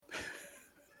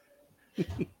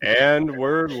And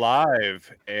we're live,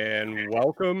 and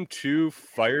welcome to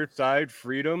Fireside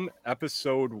Freedom,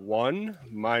 Episode 1.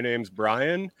 My name's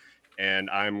Brian, and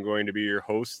I'm going to be your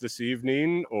host this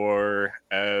evening, or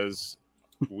as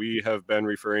we have been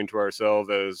referring to ourselves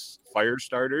as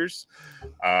Firestarters.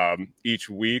 Each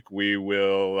week we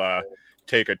will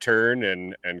take a turn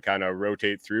and kind of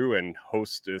rotate through and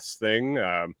host this thing.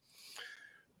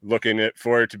 Looking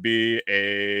for it to be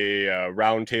a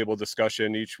roundtable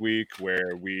discussion each week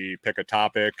where we pick a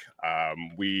topic.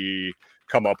 We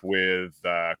come up with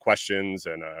questions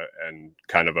and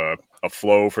kind of a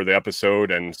flow for the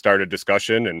episode and start a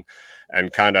discussion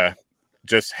and kind of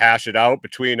just hash it out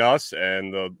between us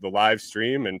and the live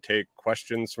stream and take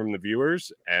questions from the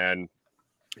viewers and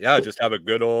just have a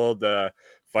good old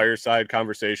fireside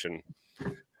conversation.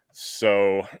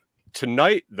 So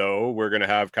tonight, though, we're going to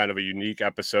have kind of a unique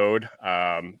episode.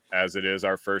 As it is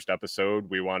our first episode,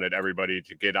 we wanted everybody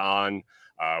to get on.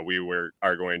 We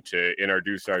are going to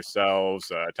introduce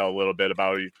ourselves, tell a little bit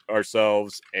about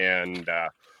ourselves, and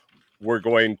we're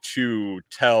going to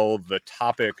tell the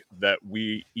topic that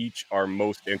we each are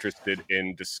most interested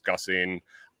in discussing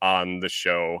on the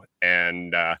show.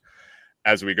 And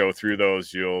as we go through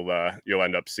those, you'll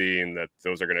end up seeing that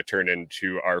those are going to turn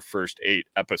into our first 8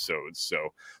 episodes. So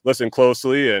listen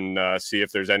closely and see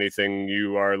if there's anything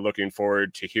you are looking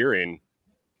forward to hearing.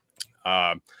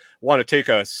 Want to take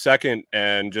a second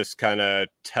and just kind of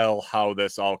tell how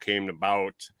this all came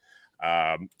about.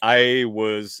 I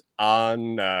was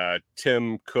on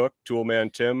Tim Cook,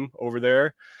 Toolman Tim over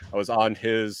there. I was on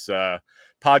his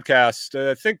podcast,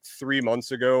 I think 3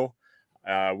 months ago.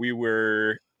 We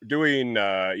were doing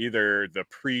either the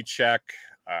pre-check,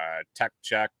 tech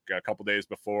check a couple days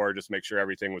before, just make sure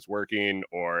everything was working,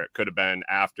 or it could have been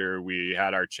after we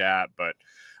had our chat. But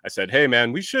I said, hey,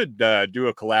 man, we should do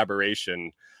a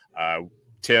collaboration.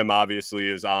 Tim obviously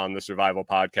is on the Survival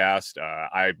Podcast.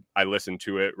 I listen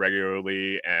to it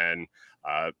regularly, and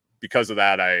because of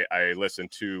that, I listen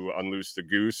to Unloose the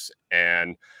Goose,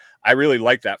 and I really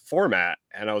like that format.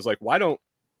 And I was like, why don't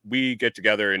we get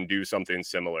together and do something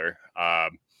similar?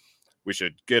 We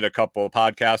should get a couple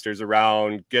podcasters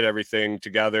around, get everything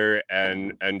together,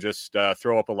 and just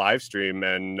throw up a live stream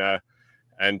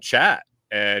and chat.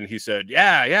 And he said,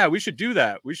 yeah, we should do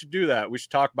that. We should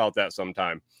talk about that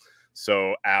sometime.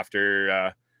 So after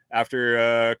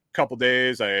a couple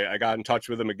days, I got in touch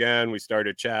with him again. We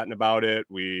started chatting about it.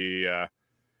 We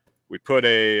put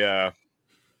a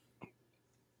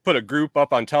group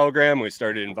up on Telegram. We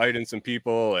started inviting some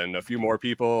people and a few more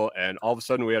people, and all of a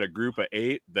sudden we had a group of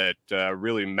 8 that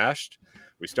really meshed.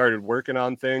 We started working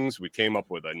on things. We came up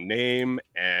with a name,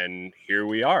 and here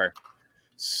we are.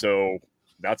 So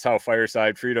that's how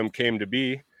Fireside Freedom came to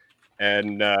be.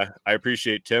 And I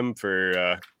appreciate Tim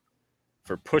for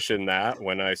pushing that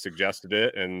when I suggested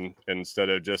it, and instead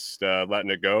of just letting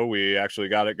it go, we actually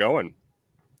got it going.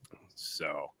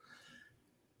 So,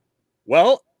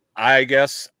 well, I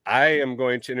guess I am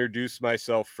going to introduce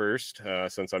myself first,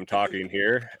 since I'm talking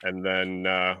here, and then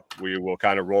we will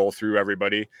kind of roll through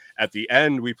everybody. At the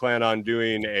end, we plan on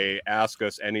doing a Ask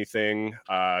Us Anything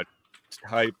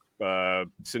type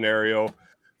scenario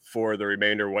for the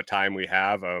remainder of what time we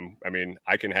have. I mean,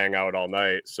 I can hang out all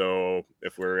night, so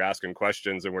if we're asking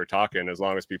questions and we're talking, as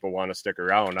long as people want to stick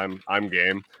around, I'm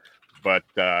game. But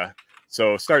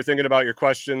so start thinking about your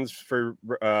questions for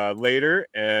later,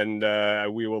 and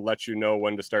we will let you know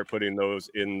when to start putting those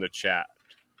in the chat.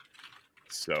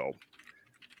 So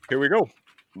here we go.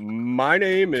 My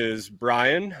name is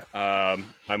Brian.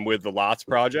 I'm with the Lots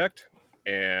Project,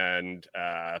 and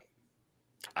I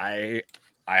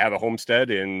have a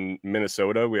homestead in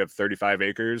Minnesota. We have 35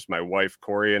 acres. My wife,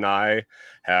 Corey, and I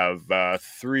have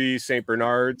 3 St.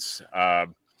 Bernards.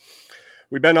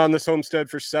 We've been on this homestead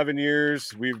for 7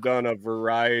 years. We've done a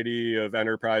variety of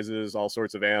enterprises, all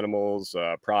sorts of animals,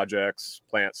 projects,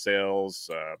 plant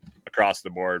sales, across the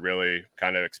board, really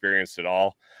kind of experienced it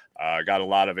all. Got a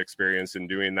lot of experience in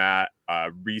doing that.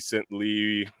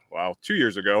 Recently, 2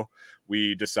 years ago,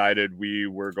 we decided we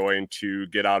were going to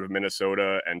get out of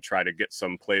Minnesota and try to get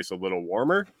someplace a little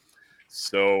warmer.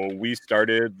 So we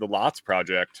started the Lots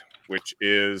Project, which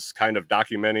is kind of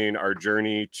documenting our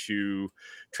journey to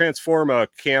transform a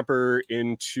camper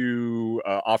into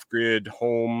an off-grid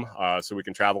home, so we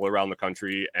can travel around the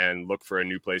country and look for a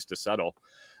new place to settle.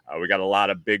 We got a lot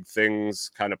of big things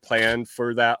kind of planned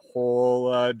for that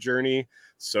whole journey.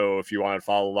 So if you want to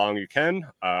follow along, you can.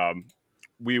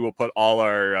 we will put all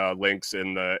our links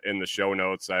in the show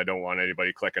notes. I don't want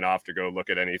anybody clicking off to go look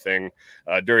at anything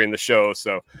during the show,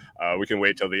 so we can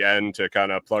wait till the end to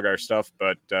kind of plug our stuff.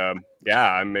 But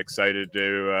yeah, I'm excited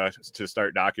to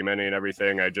start documenting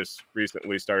everything. I just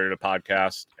recently started a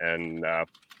podcast, and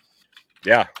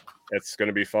yeah, it's going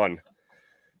to be fun.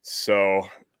 So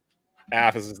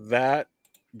as that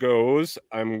goes,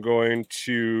 I'm going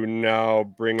to now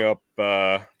bring up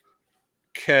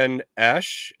Ken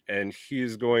Esch, and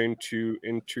he's going to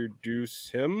introduce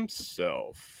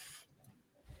himself.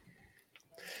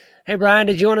 Hey, Brian,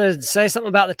 did you want to say something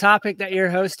about the topic that you're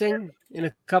hosting in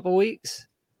a couple weeks?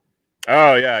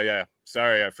 Oh, yeah.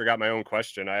 Sorry, I forgot my own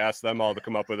question. I asked them all to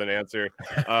come up with an answer.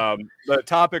 The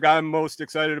topic I'm most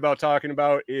excited about talking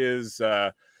about is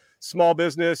small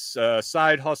business,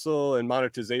 side hustle, and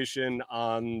monetization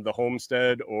on the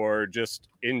homestead, or just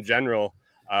in general.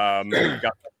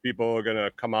 Got people are going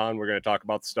to come on. We're going to talk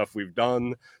about the stuff we've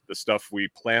done, the stuff we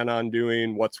plan on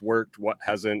doing, what's worked, what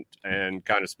hasn't, and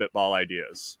kind of spitball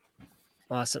ideas.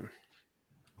 Awesome.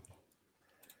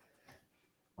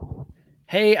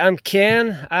 Hey, I'm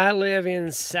Ken. I live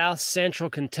in South Central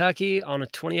Kentucky on a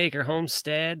 20-acre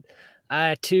homestead.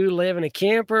 I, too, live in a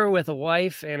camper with a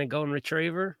wife and a golden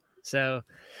retriever. So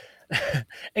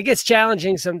it gets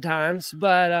challenging sometimes.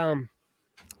 But,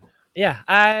 yeah,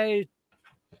 I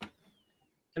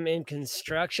am in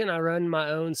construction. I run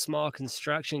my own small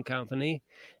construction company.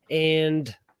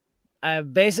 And I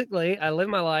live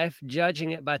my life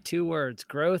judging it by 2 words,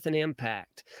 growth and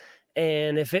impact.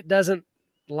 And if it doesn't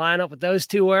line up with those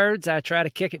 2 words, I try to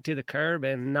kick it to the curb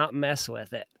and not mess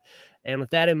with it. And with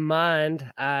that in mind,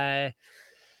 I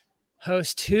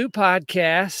host 2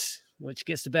 podcasts, which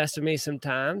gets the best of me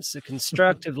sometimes, the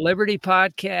Constructive Liberty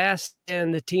podcast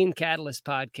and the Teen Catalyst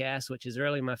podcast, which is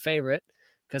really my favorite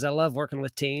because I love working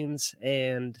with teens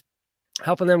and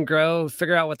helping them grow,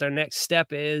 figure out what their next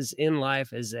step is in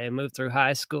life as they move through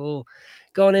high school,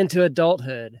 going into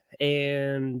adulthood.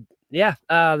 And yeah,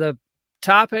 the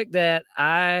topic that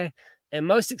I am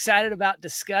most excited about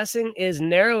discussing is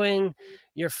narrowing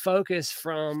your focus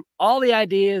from all the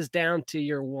ideas down to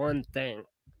your one thing.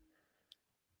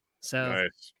 So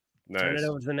nice. Turn it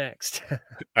over to the next. All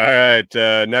right.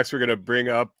 Next, we're going to bring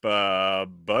up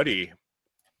Buddy.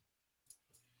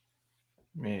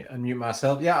 Let me unmute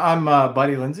myself. Yeah, I'm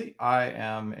Buddy Lindsay. I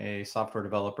am a software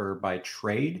developer by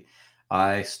trade.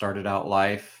 I started out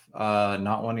life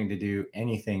not wanting to do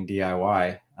anything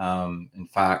DIY. In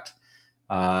fact,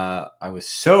 I was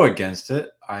so against it,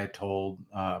 I told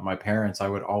my parents I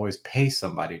would always pay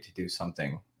somebody to do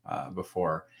something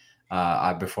before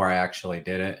I actually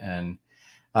did it. And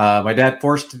my dad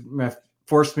forced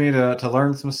me to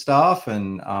learn some stuff,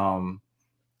 and I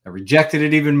rejected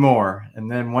it even more. And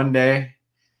then one day,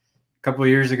 a couple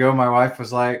of years ago, my wife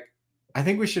was like, I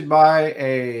think we should buy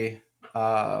a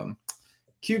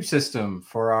cube system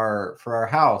for our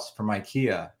house from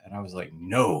IKEA. And I was like,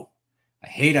 no, I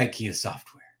hate IKEA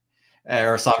software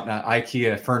not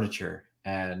IKEA furniture.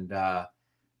 And kind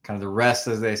of the rest,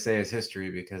 as they say, is history,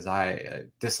 because I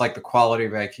dislike the quality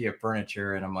of IKEA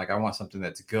furniture. And I'm like, I want something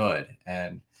that's good.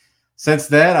 And since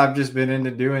then, I've just been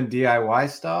into doing DIY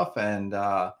stuff. And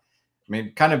I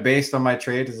mean, kind of based on my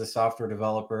trade as a software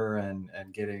developer and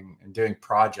doing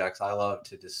projects, I love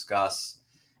to discuss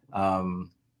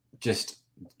just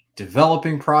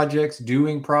developing projects,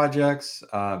 doing projects,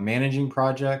 managing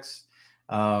projects,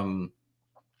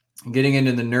 getting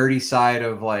into the nerdy side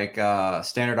of like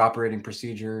standard operating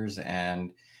procedures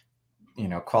and,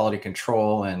 quality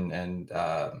control and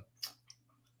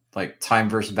like time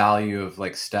versus value of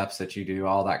like steps that you do,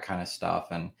 all that kind of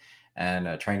stuff. And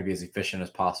trying to be as efficient as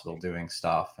possible doing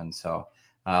stuff. And so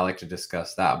I like to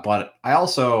discuss that. But I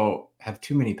also have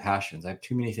too many passions. I have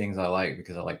too many things I like,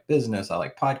 because I like business, I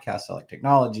like podcasts, I like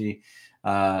technology,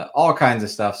 all kinds of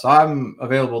stuff. So I'm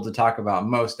available to talk about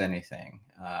most anything.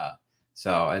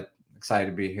 So I'm excited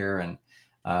to be here. And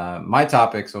my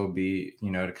topics will be,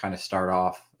 to kind of start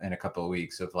off in a couple of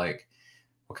weeks of like,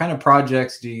 what kind of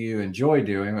projects do you enjoy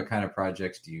doing? What kind of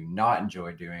projects do you not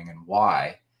enjoy doing, and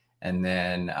why? And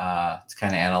then to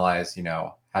kind of analyze,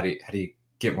 how do you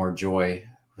get more joy?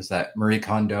 Was that Marie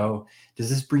Kondo? Does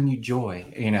this bring you joy?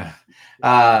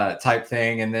 Type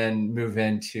thing. And then move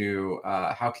into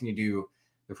how can you do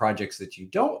the projects that you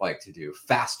don't like to do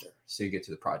faster, so you get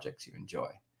to the projects you enjoy.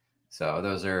 So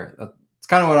it's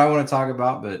kind of what I want to talk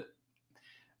about. But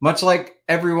much like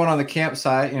everyone on the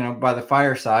campsite, by the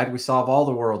fireside, we solve all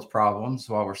the world's problems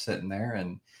while we're sitting there,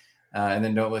 and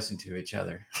then don't listen to each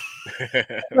other.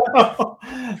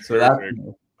 So that's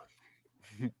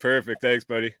perfect. Thanks,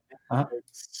 buddy.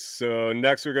 So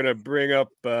next we're going to bring up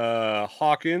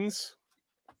Hawkins.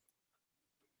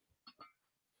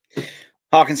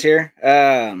 Hawkins here.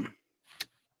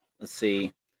 Let's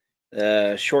see.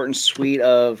 Short and sweet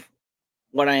of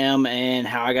what I am and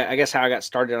how I got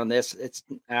started on this.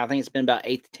 I think it's been about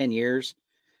 8 to 10 years.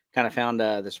 Kind of found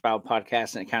the Survival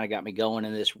podcast, and it kind of got me going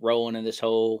in this rolling in this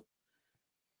whole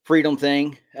freedom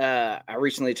thing. I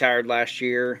recently retired last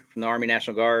year from the Army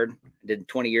National Guard. I did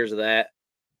 20 years of that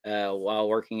while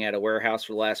working at a warehouse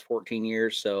for the last 14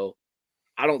 years. So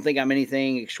I don't think I'm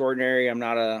anything extraordinary. I'm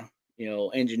not a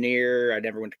engineer. I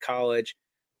never went to college,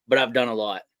 but I've done a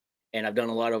lot, and I've done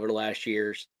a lot over the last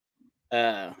years.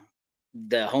 The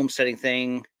homesteading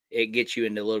thing, it gets you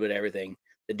into a little bit of everything.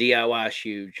 The DIY is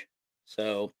huge.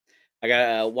 So I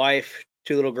got a wife,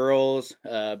 2 little girls,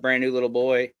 a brand new little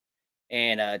boy,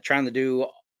 and trying to do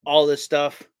all this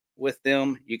stuff with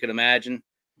them, you can imagine,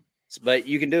 but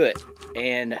you can do it.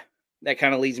 And that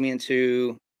kind of leads me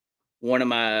into one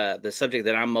of the subject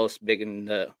that I'm most big in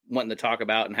wanting to talk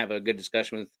about and have a good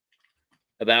discussion with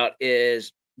about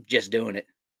is just doing it,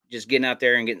 just getting out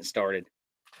there and getting started.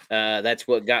 That's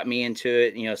what got me into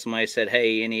it. Somebody said,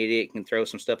 "Hey, any idiot can throw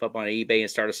some stuff up on eBay and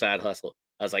start a side hustle."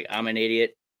 I was like, "I'm an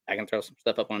idiot. I can throw some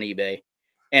stuff up on eBay,"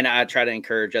 and I try to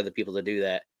encourage other people to do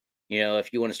that.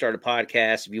 If you want to start a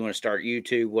podcast, if you want to start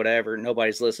YouTube, whatever,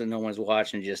 nobody's listening, no one's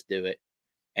watching, just do it.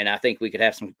 And I think we could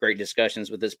have some great discussions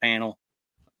with this panel,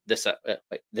 this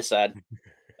side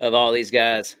of all these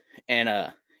guys.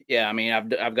 And yeah, I mean,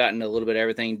 I've gotten a little bit of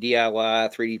everything: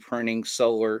 DIY, 3D printing,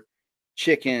 solar,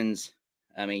 chickens.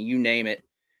 I mean, you name it.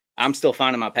 I'm still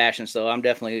finding my passion, so I'm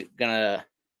definitely gotta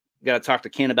talk to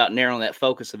Ken about narrowing that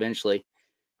focus eventually,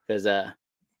 because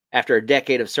after a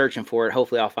decade of searching for it,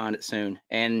 hopefully I'll find it soon,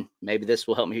 and maybe this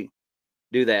will help me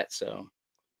do that. So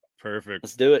Perfect.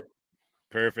 Let's do it.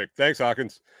 Perfect. Thanks,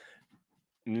 Hawkins.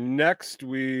 Next,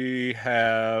 we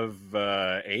have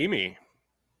Amy.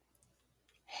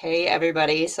 Hey,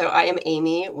 everybody. So I am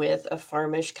Amy with A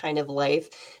Farmish Kind of Life.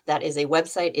 That is a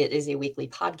website. It is a weekly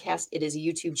podcast. It is a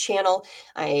YouTube channel.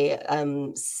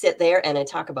 I sit there and I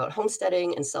talk about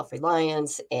homesteading and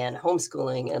self-reliance and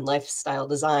homeschooling and lifestyle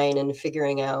design and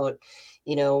figuring out,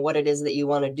 what it is that you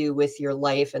want to do with your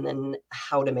life and then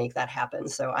how to make that happen.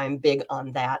 So I'm big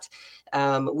on that.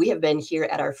 We have been here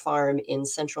at our farm in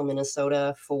central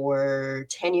Minnesota for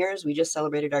 10 years. We just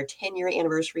celebrated our 10-year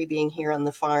anniversary being here on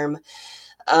the farm.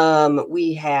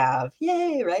 We have,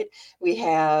 yay, right? We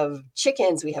have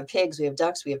chickens, we have pigs, we have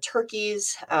ducks, we have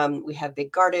turkeys, we have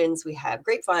big gardens, we have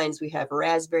grapevines, we have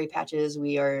raspberry patches.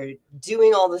 We are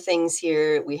doing all the things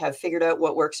here. We have figured out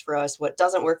what works for us, what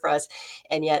doesn't work for us.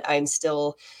 And yet I'm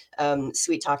still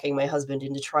sweet talking my husband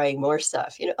into trying more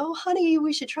stuff. Oh, honey,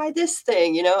 we should try this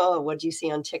thing. Oh, what do you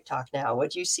see on TikTok now? What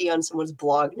do you see on someone's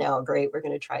blog now? Great, we're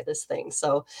going to try this thing.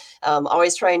 So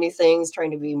always trying new things,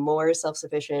 trying to be more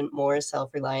self-sufficient, more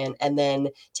self-reliant, and then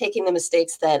taking the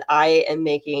mistakes that I am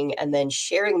making and then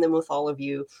sharing them with all of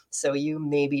you so you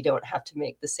maybe don't have to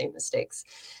make the same mistakes.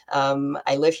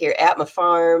 I live here at my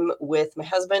farm with my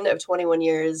husband of 21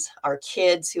 years, our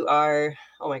kids who are,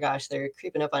 oh my gosh, they're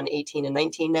creeping up on 18 and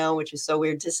 19 now, which is so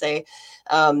weird to say.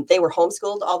 They were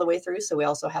homeschooled all the way through, so we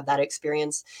also have that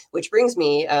experience, which brings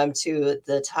me to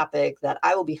the topic that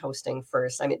I will be hosting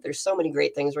first. I mean, there's so many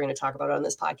great things we're going to talk about on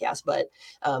this podcast, but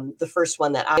the first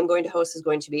one that I'm going to host is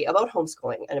going to be about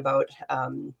homeschooling and about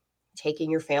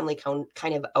taking your family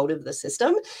kind of out of the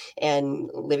system and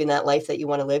living that life that you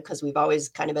want to live, because we've always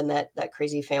kind of been that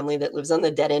crazy family that lives on the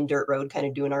dead end dirt road, kind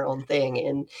of doing our own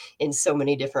thing in so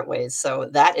many different ways. So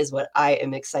that is what I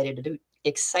am excited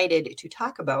to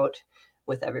talk about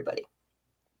with everybody.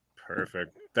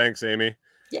 Perfect. Thanks, Amy.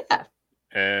 Yeah.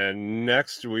 And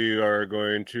next we are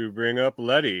going to bring up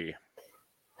Letty.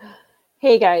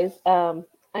 Hey guys,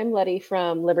 I'm Letty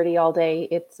from Liberty All Day.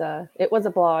 It was a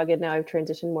blog, and now I've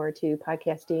transitioned more to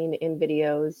podcasting and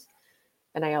videos.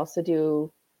 And I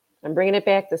also I'm bringing it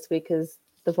back this week because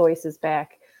the voice is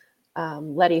back.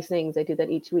 Letty Sings, I do that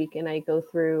each week, and I go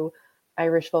through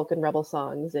Irish folk and rebel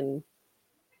songs and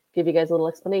give you guys a little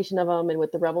explanation of them. And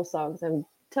with the rebel songs, I'm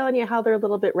telling you how they're a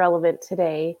little bit relevant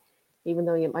today, even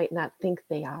though you might not think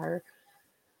they are.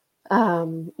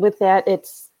 With that,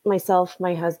 it's myself,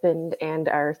 my husband, and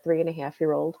our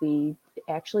 3.5-year-old. We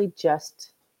actually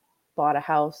just bought a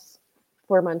house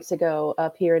 4 months ago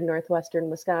up here in northwestern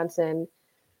Wisconsin.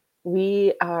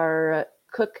 We are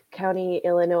Cook County,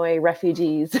 Illinois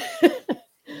refugees.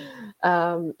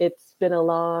 It's been a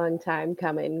long time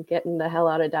coming, getting the hell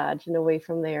out of Dodge and away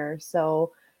from there.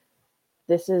 So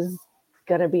this is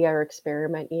going to be our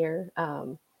experiment year.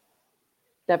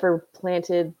 Never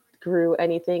grew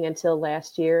anything until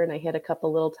last year, and I had a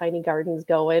couple little tiny gardens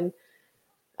going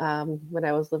when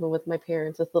I was living with my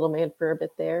parents with little man for a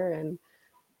bit there. And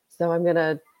so I'm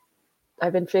gonna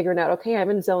I've been figuring out, okay,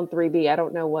 I'm in zone 3B. I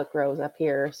don't know what grows up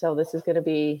here. So this is going to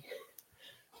be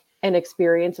an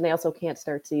experience. And I also can't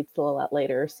start seeds till a lot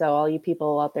later. So all you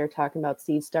people out there talking about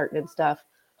seed starting and stuff,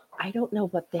 I don't know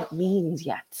what that means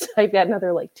yet. I've got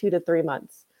another like 2 to 3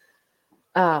 months.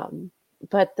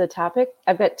 But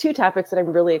I've got 2 topics that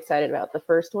I'm really excited about. The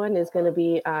first one is going to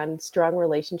be on strong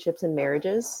relationships and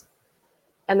marriages.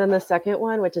 And then the second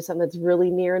one, which is something that's really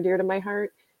near and dear to my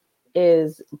heart,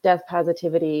 is death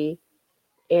positivity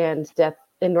and death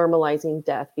and normalizing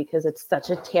death, because it's such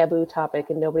a taboo topic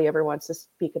and nobody ever wants to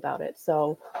speak about it.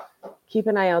 So keep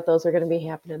an eye out. Those are going to be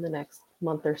happening in the next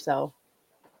month or so.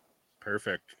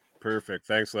 Perfect.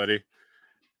 Thanks, Letty.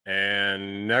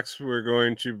 And next we're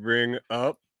going to bring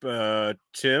up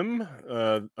Tim,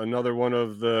 another one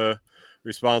of the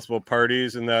responsible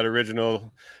parties in that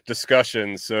original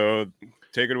discussion. So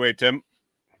take it away, Tim.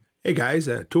 Hey guys,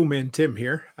 Toolman Tim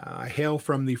here. I hail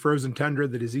from the frozen tundra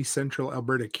that is East Central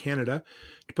Alberta, Canada.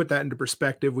 To put that into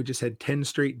perspective, we just had 10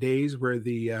 straight days where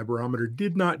the barometer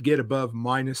did not get above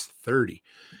minus 30.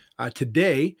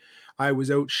 Today, I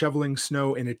was out shoveling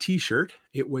snow in a t-shirt.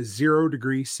 It was 0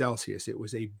 degrees Celsius. It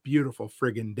was a beautiful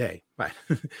friggin' day. But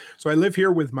so I live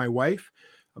here with my wife,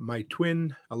 my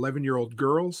twin 11-year-old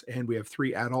girls, and we have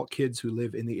 3 adult kids who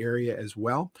live in the area as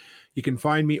well. You can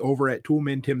find me over at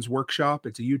Toolman Tim's Workshop.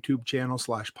 It's a YouTube channel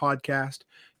 /podcast.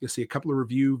 You'll see a couple of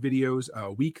review videos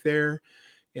a week there.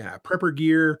 Yeah, prepper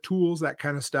gear, tools, that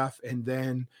kind of stuff. And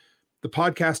then the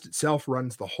podcast itself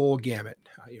runs the whole gamut.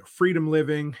 Freedom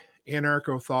living,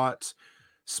 anarcho thoughts,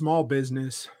 small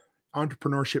business,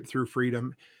 entrepreneurship through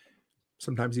freedom.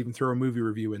 Sometimes even throw a movie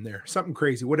review in there, something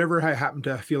crazy, whatever I happen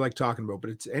to feel like talking about. But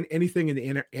it's anything in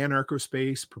the anarcho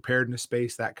space, preparedness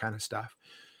space, that kind of stuff.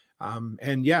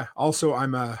 And yeah, also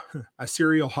I'm a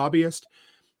serial hobbyist.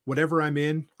 Whatever I'm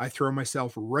in, I throw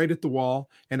myself right at the wall,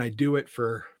 and I do it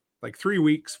for like 3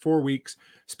 weeks, 4 weeks,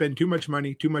 spend too much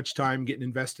money, too much time getting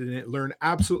invested in it, learn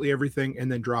absolutely everything,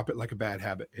 and then drop it like a bad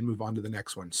habit and move on to the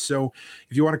next one. So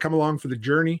if you want to come along for the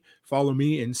journey, follow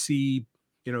me and see,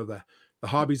 the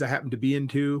hobbies I happen to be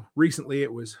into. Recently,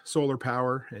 it was solar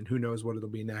power, and who knows what it'll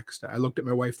be next. I looked at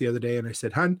my wife the other day and I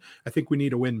said, "Hun, I think we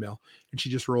need a windmill." And she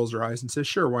just rolls her eyes and says,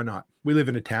 "Sure, why not? We live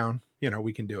in a town,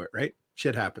 we can do it, right?"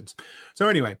 Shit happens. So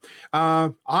anyway, I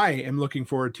am looking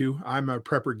forward to, I'm a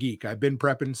prepper geek. I've been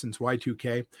prepping since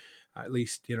Y2K. At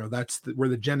least, that's where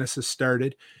the genesis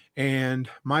started. And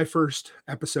my first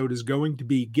episode is going to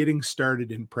be getting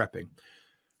started in prepping.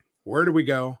 Where do we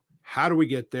go? How do we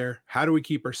get there? How do we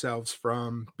keep ourselves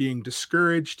from being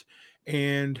discouraged?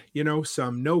 And,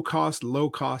 some no cost, low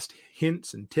cost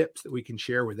hints and tips that we can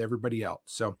share with everybody else.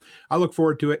 So I look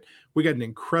forward to it. We got an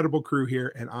incredible crew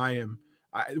here, and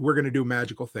we're going to do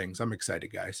magical things. I'm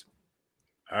excited, guys.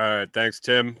 All right. Thanks,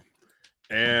 Tim.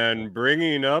 And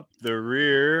bringing up the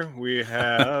rear, we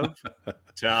have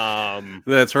Tom.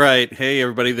 That's right. Hey,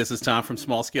 everybody. This is Tom from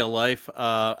Small Scale Life.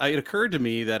 It occurred to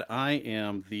me that I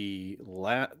am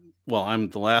I'm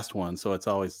the last one, so it's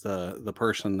always the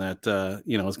person that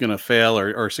is going to fail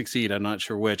or succeed. I'm not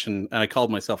sure which, and I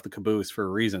called myself the caboose for a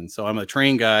reason. So I'm a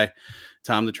train guy,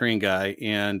 Tom the train guy,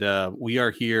 and we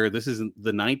are here. This is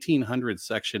the 1900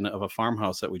 section of a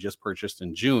farmhouse that we just purchased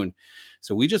in June.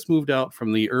 So we just moved out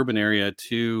from the urban area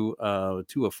to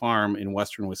a farm in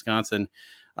western Wisconsin.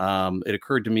 It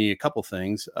occurred to me a couple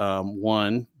things.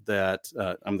 One, that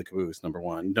I'm the caboose, number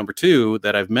one. Number two,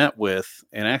 that I've met with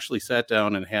and actually sat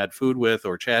down and had food with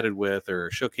or chatted with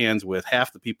or shook hands with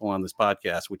half the people on this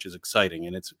podcast, which is exciting.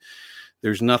 And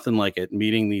there's nothing like it,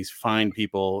 meeting these fine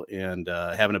people and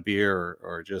having a beer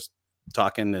or just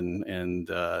talking and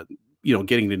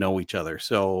getting to know each other.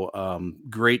 So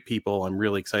great people. I'm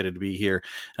really excited to be here.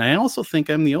 And I also think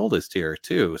I'm the oldest here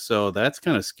too. So that's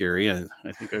kind of scary.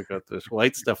 I think I've got this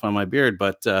white stuff on my beard,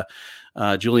 but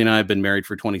Julie and I have been married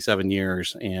for 27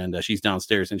 years, and she's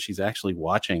downstairs and she's actually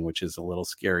watching, which is a little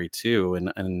scary too.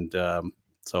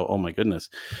 So, oh my goodness.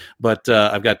 But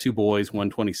I've got 2 boys, one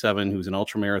 27, who's an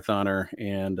ultra marathoner,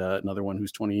 and another one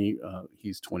who's 20,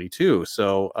 he's 22.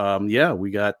 So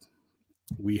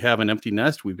we have an empty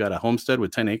nest. We've got a homestead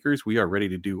with 10 acres. We are ready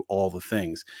to do all the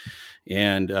things.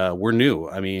 And we're new.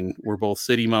 I mean, we're both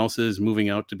city mouses moving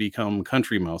out to become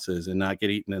country mouses and not get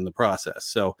eaten in the process.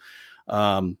 So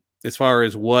as far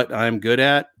as what I'm good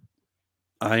at,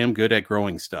 I am good at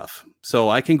growing stuff. So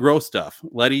I can grow stuff.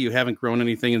 Letty, you haven't grown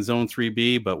anything in Zone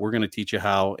 3B, but we're going to teach you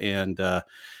how. And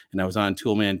I was on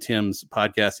Toolman Tim's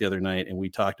podcast the other night, and we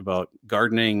talked about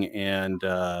gardening and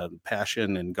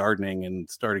passion and gardening and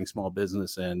starting small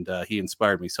business. And he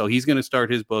inspired me. So he's going to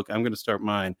start his book. I'm going to start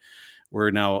mine. we're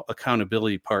now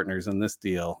accountability partners in this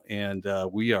deal, and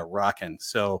we are rocking.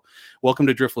 So welcome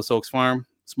to Driftless Oaks Farm,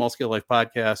 Small Scale Life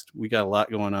podcast. We got a lot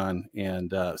going on,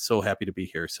 and so happy to be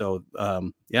here. So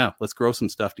yeah, let's grow some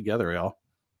stuff together, y'all.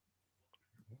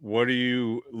 What are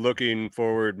you looking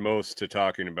forward most to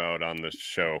talking about on this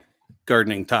show?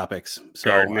 Gardening topics. So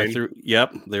Gardening?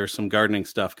 there's some gardening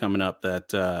stuff coming up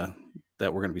that we're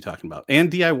going to be talking about,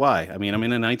 and DIY. I mean, I'm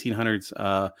in a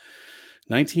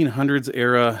 1900s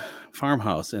era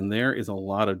farmhouse, and there is a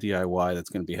lot of DIY that's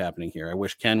going to be happening here. I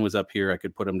wish Ken was up here. I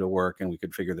could put him to work and we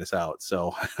could figure this out.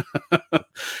 So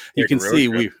you can see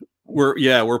we're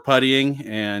puttying,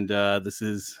 and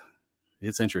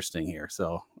it's interesting here.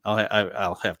 So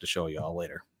I'll have to show you all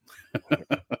later. All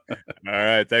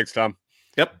right. Thanks, Tom.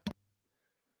 Yep.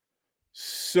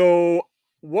 So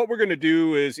what we're going to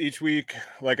do is each week,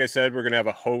 like I said, we're going to have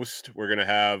a host. We're going to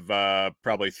have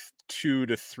probably 2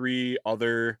 to 3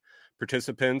 other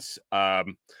participants.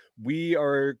 We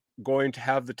are going to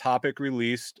have the topic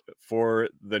released for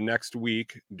the next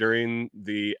week during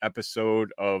the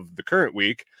episode of the current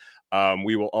week.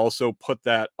 We will also put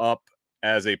that up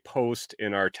as a post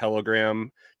in our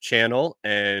Telegram channel,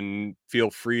 and feel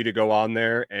free to go on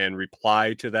there and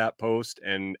reply to that post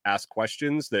and ask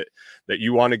questions that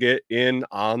you want to get in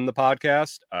on the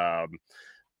podcast,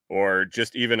 or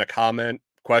just even a comment,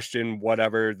 question,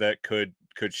 whatever that could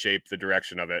shape the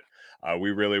direction of it. We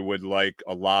really would like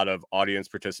a lot of audience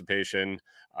participation.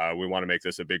 We want to make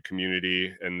this a big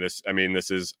community, and this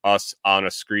is us on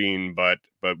a screen, but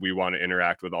we want to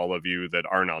interact with all of you that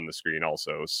aren't on the screen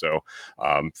also. So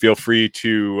feel free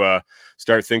to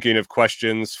start thinking of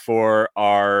questions for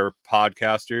our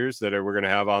podcasters that we're going to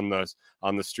have on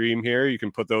the stream here. You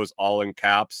can put those all in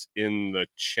caps in the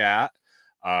chat.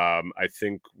 I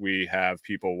think we have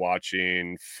people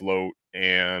watching Float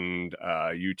and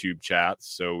YouTube chats,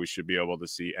 so we should be able to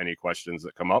see any questions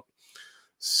that come up.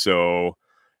 So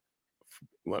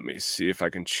let me see if I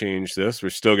can change this. We're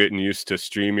still getting used to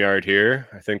StreamYard here.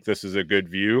 I think this is a good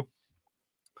view.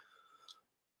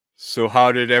 So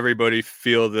how did everybody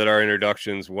feel that our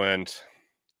introductions went?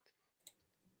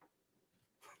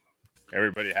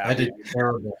 Everybody happy? I did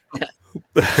terrible.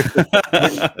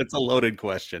 It's a loaded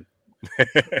question. I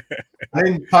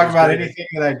didn't talk about anything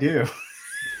that I do.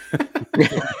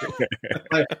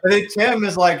 I think Tim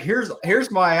is like,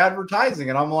 here's my advertising,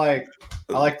 and I'm like,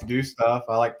 I like to do stuff.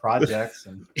 I like projects,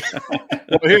 and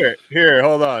well, here,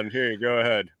 hold on. Here, go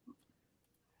ahead.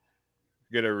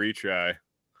 Get a retry.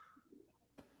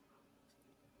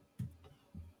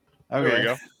 okay. There we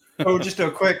go. Oh, just a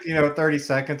quick, 30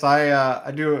 seconds.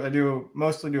 I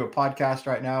mostly do a podcast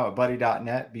right now at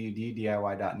buddy.net,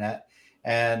 buddiy.net.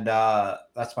 And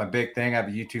that's my big thing. I have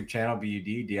a YouTube channel,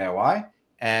 BUD DIY,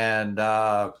 and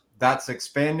that's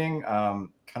expanding.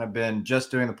 Kind of been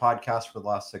just doing the podcast for the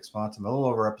last 6 months. I'm a little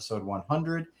over episode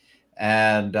 100,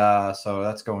 and so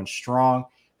that's going strong.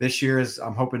 This year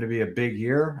I'm hoping to be a big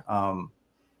year.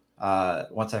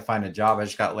 Once I find a job, I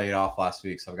just got laid off last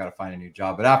week, so I've got to find a new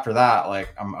job. But after that,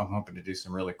 I'm hoping to do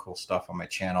some really cool stuff on my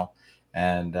channel,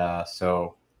 and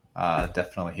so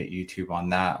definitely hit YouTube on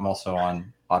that. I'm also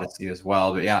on Odyssey as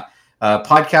well. But yeah,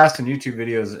 podcast and YouTube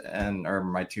videos are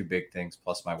my 2 big things,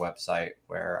 plus my website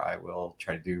where I will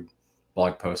try to do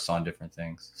blog posts on different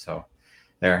things. So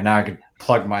there, now I can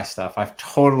plug my stuff. I've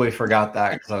totally forgot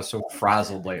that because I was so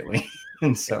frazzled lately.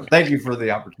 And so thank you for the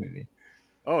opportunity.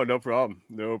 Oh, no problem.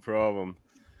 No problem.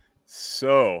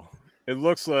 So it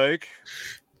looks like,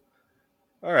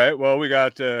 all right, well, we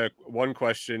got one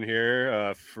question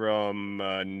here from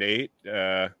Nate.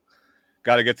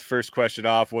 Got to get the first question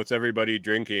off. What's everybody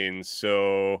drinking?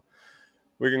 So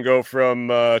we can go from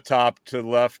top to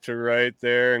left to right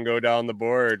there and go down the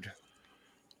board.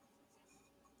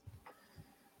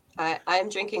 I'm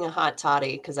drinking a hot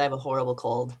toddy because I have a horrible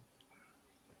cold.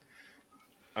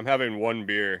 I'm having one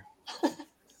beer.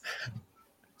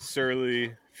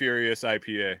 Surly Furious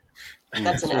IPA.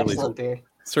 That's an excellent beer.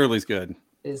 Surly's good.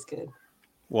 It is good.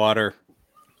 Water.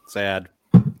 Sad.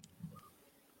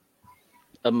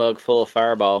 A mug full of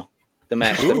Fireball. The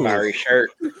match the fiery shirt.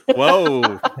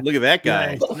 Whoa. Look at that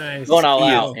guy. Nice. Going all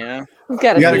out, yeah. We've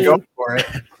got You got to a go for it.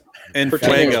 And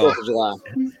Pretending it's Fuego. 4th of July.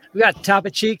 We got Topo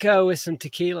Chico with some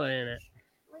tequila in it.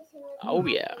 Oh,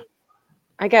 yeah.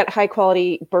 I got high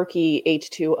quality Berkey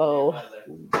H2O.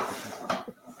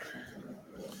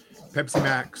 Pepsi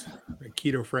Max, a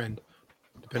keto friend,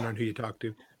 depending on who you talk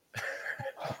to.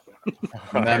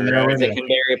 All right.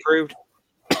 Secondary approved.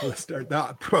 Let's start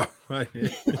that.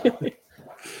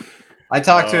 I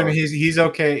talked to him. He's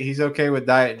okay. He's okay with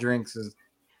diet drinks as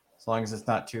long as it's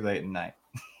not too late at night.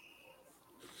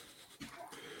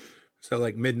 So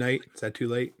like midnight, is that too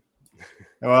late?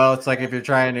 Well, it's like if you're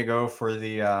trying to go for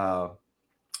the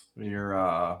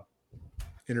your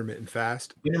Intermittent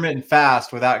fast. intermittent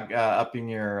fast without upping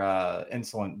your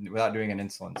insulin, without doing an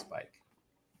insulin spike.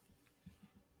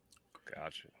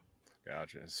 Gotcha.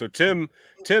 So Tim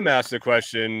asked a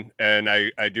question, and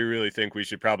I do really think we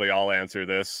should probably all answer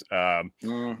this.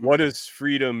 What does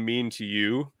freedom mean to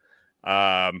you?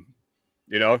 Tim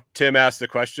asked the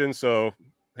question. So,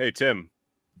 hey, Tim,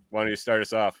 why don't you start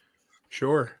us off?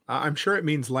 Sure. I'm sure it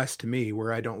means less to me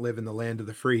where I don't live in the land of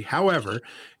the free. However,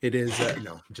 it is,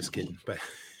 no, I'm just kidding. But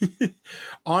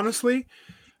honestly,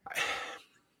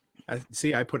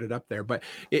 I put it up there, but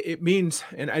it means,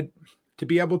 to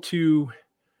be able to,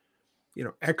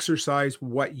 exercise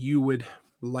what you would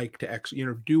like to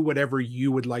do whatever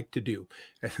you would like to do.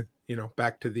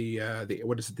 Back to the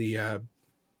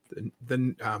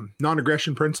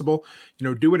non-aggression principle.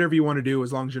 Do whatever you want to do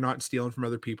as long as you're not stealing from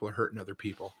other people or hurting other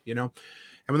people. And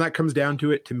when that comes down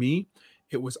to it, to me,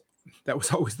 that was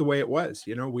always the way it was.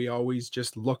 We always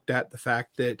just looked at the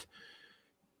fact that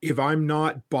if I'm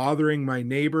not bothering my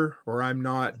neighbor or I'm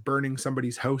not burning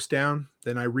somebody's house down,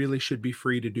 then I really should be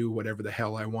free to do whatever the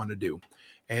hell I want to do.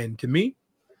 And to me,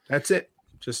 that's it.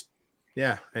 Just,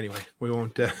 yeah. Anyway, we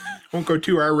won't go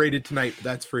too R-rated tonight, but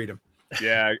that's freedom.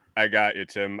 Yeah, I got you,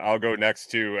 Tim. I'll go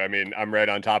next too. I mean, I'm right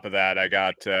on top of that. I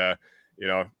got,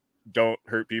 don't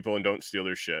hurt people and don't steal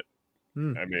their shit.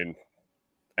 I mean,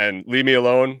 and leave me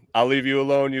alone. I'll leave you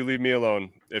alone. You leave me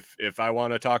alone. If I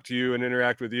want to talk to you and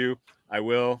interact with you, I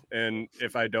will. And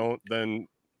if I don't, then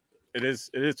it is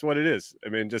what it is. I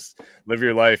mean, just live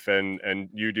your life and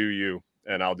you do you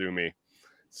and I'll do me.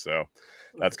 So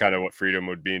that's kind of what freedom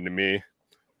would mean to me.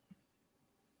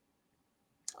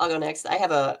 I'll go next. I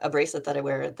have a bracelet that I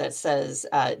wear that says,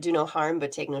 do no harm,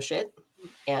 but take no shit.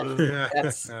 And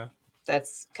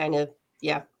that's kind of,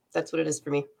 that's what it is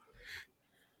for me.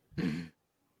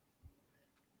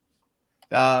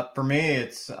 For me,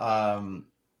 it's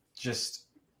just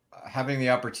having the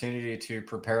opportunity to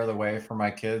prepare the way for my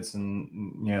kids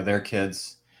and, their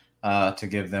kids, to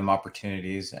give them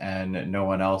opportunities, and no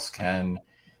one else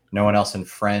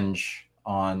infringe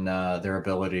on their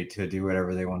ability to do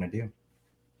whatever they want to do.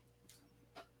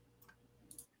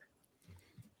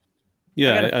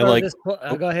 Yeah, I like.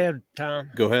 Go ahead, Tom.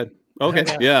 Go ahead. Okay.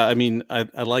 Yeah, I mean,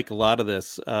 I like a lot of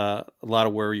this, a lot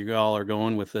of where you all are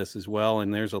going with this as well.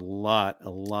 And there's a lot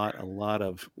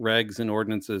of regs and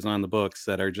ordinances on the books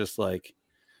that are just like,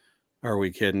 are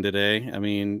we kidding today? I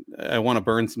mean, I want to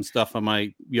burn some stuff on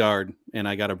my yard, and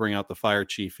I got to bring out the fire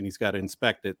chief, and he's got to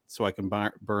inspect it so I can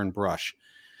burn brush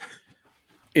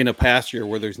in a pasture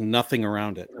where there's nothing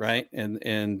around it, right?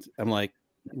 And I'm like,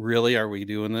 really, are we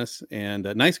doing this? And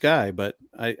a nice guy, but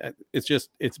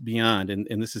it's beyond.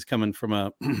 And this is coming from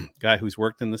a guy who's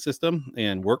worked in the system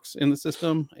and works in the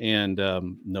system and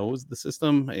knows the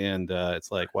system. And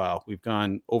it's like, wow, we've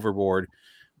gone overboard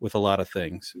with a lot of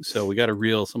things. So we got to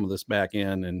reel some of this back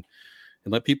in and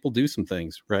let people do some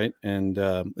things, right? And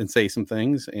say some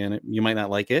things, and you might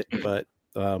not like it, but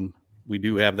we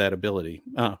do have that ability.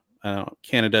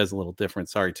 Canada is a little different.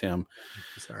 Sorry, Tim.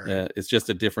 Sorry. It's just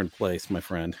a different place, my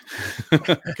friend.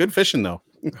 Good fishing, though.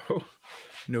 Oh,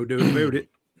 no doubt about it.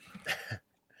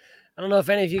 I don't know if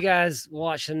any of you guys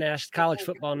watched the college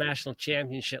football national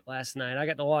championship last night. I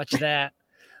got to watch that.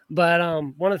 But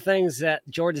one of the things that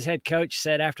Georgia's head coach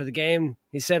said after the game,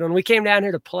 he said, when we came down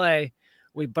here to play,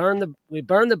 we burned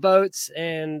the boats,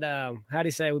 and how do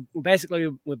you say?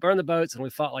 We burned the boats and we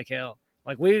fought like hell.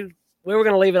 Like we were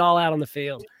going to leave it all out on the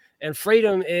field. And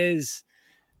freedom is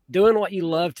doing what you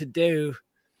love to do.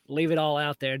 Leave it all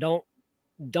out there. Don't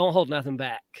hold nothing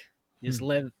back. Just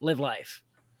live life.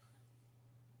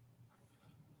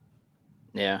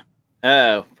 Yeah.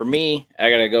 For me,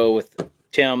 I gotta go with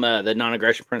Tim, the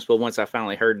non-aggression principle. Once I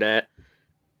finally heard that,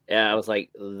 I was like,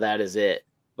 that is it.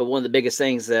 But one of the biggest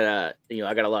things that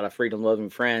I got a lot of freedom-loving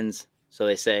friends, so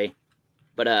they say.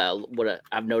 But what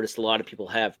I've noticed a lot of people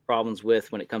have problems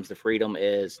with when it comes to freedom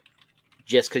is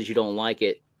just because you don't like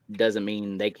it doesn't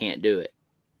mean they can't do it.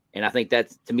 And I think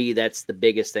that's the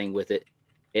biggest thing with it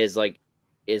is like,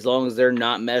 as long as they're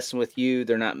not messing with you,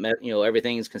 they're not,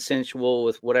 everything's consensual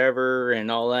with whatever and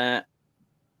all that,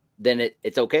 then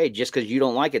it's okay. Just because you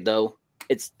don't like it, though,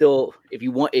 it's still, if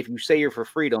you say you're for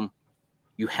freedom,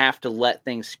 you have to let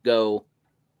things go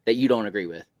that you don't agree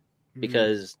with,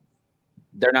 because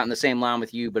they're not in the same line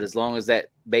with you. But as long as that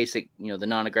basic, the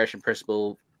non-aggression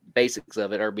principle basics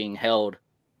of it are being held,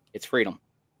 it's freedom.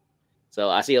 So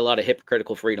I see a lot of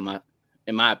hypocritical freedom,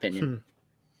 in my opinion.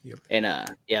 Yep. And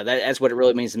that's what it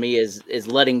really means to me is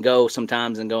letting go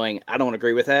sometimes and going, I don't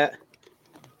agree with that,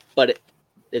 but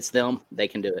it's them. They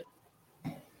can do it.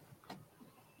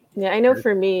 Yeah, I know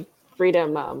for me,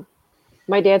 freedom,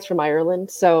 my dad's from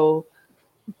Ireland, so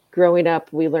growing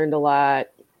up, we learned a lot,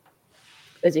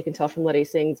 as you can tell from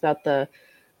Letty's things, about the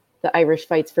Irish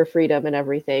fights for freedom and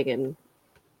everything, and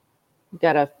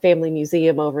got a family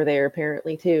museum over there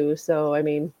apparently too. So I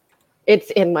mean,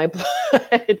 it's in my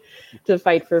blood to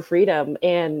fight for freedom.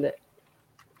 And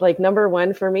like number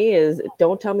one for me is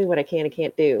don't tell me what I can and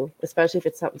can't do, especially if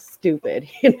it's something stupid,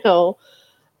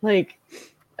 Like,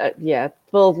 yeah,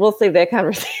 we'll save that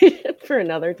conversation for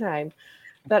another time.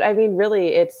 But I mean, really,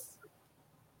 it's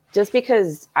just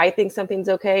because I think something's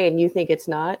okay and you think it's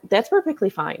not, that's perfectly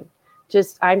fine.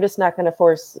 I'm just not going to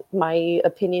force my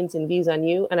opinions and views on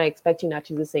you, and I expect you not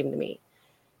to do the same to me,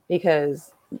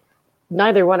 because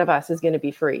neither one of us is going to be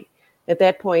free. At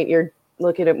that point, you're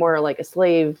looking at more like a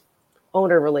slave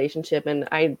owner relationship, and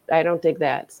I don't dig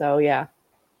that. So yeah,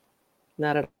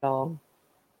 not at all.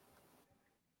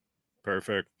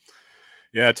 Perfect.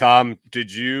 Yeah, Tom,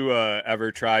 did you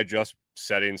ever try just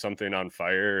setting something on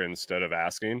fire instead of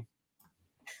asking?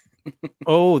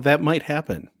 Oh, that might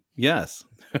happen. Yes.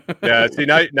 Yeah, see,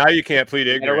 now you can't plead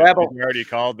a ignorance. rebel. You already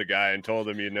called the guy and told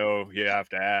him you have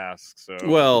to ask. So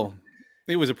Well,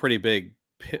 it was a pretty big.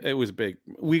 It was big.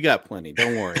 We got plenty.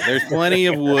 Don't worry. There's plenty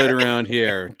of wood around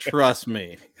here. Trust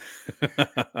me.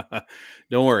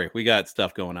 Don't worry. We got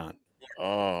stuff going on.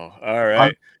 Oh, all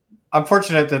right. I'm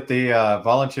fortunate that the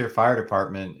volunteer fire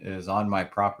department is on my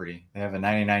property. They have a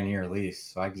 99-year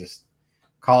lease, so I can just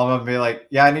call them up and be like,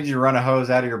 "Yeah, I need you to run a hose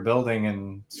out of your building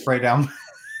and spray down my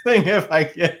thing if I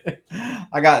get it."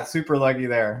 I got super lucky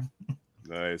there.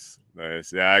 Nice.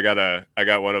 Yeah, I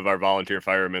got one of our volunteer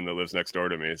firemen that lives next door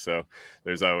to me, so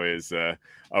there's always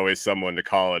someone to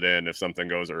call it in if something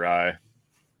goes awry.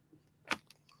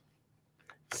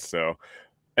 So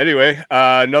anyway,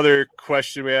 another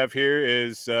question we have here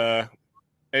is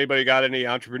anybody got any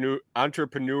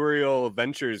entrepreneurial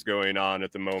ventures going on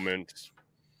at the moment?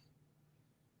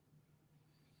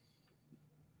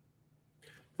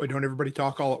 Boy, don't everybody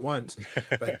talk all at once.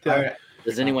 But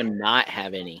Does anyone not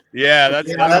have any? Yeah,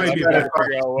 that's might be a better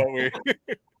figure out what we.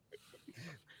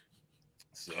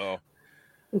 So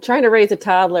I'm trying to raise a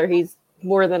toddler. He's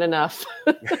more than enough.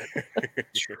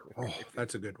 oh,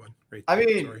 that's a good one. Right I there.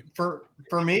 mean, Sorry.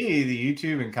 for me, the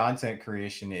YouTube and content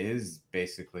creation is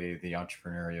basically the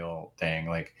entrepreneurial thing.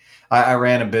 Like I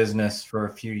ran a business for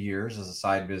a few years as a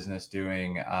side business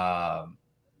doing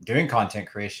content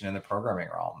creation in the programming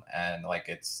realm, and like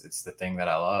it's the thing that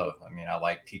I love. I mean, I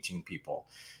like teaching people.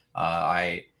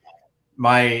 My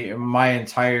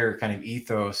entire kind of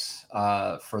ethos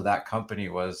for that company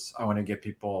was I want to get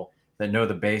people that know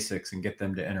the basics and get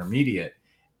them to intermediate,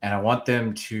 and I want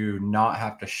them to not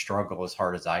have to struggle as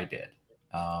hard as I did.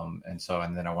 And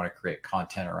then I want to create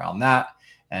content around that,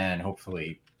 and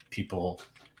hopefully people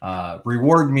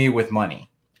reward me with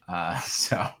money.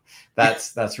 So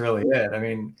that's really it. I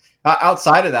mean,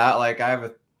 outside of that, like I have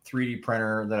a 3D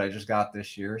printer that I just got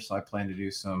this year, so I plan to do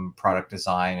some product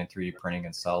design and 3D printing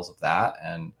and sales of that,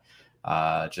 and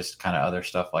just kind of other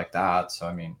stuff like that. So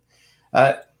I mean,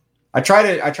 I try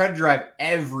to drive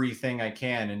everything I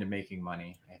can into making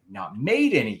money. I have not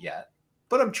made any yet,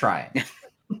 but I'm trying.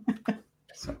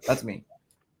 So that's me.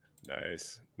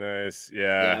 Nice.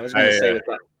 Yeah, I was going to say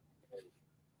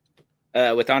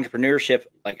with entrepreneurship,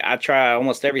 like I try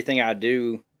almost everything I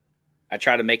do. I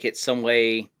try to make it some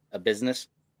way a business.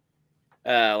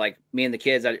 Like me and the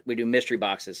kids, we do mystery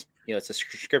boxes. It's a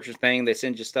subscription thing. They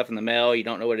send you stuff in the mail. You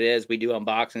don't know what it is. We do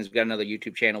unboxings. We've got another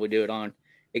YouTube channel we do it on.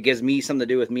 It gives me something to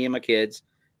do with me and my kids.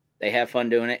 They have fun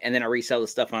doing it. And then I resell the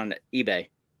stuff on eBay.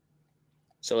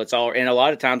 So it's all, and a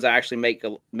lot of times I actually make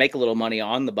a little money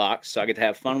on the box. So I get to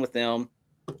have fun with them,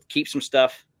 keep some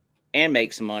stuff and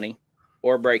make some money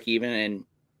or break even. And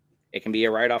it can be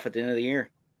a write-off at the end of the year.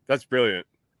 That's brilliant.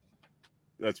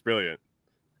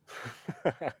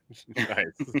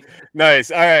 Nice.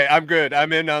 All right, I'm good.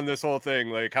 I'm in on this whole thing.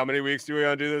 Like, how many weeks do we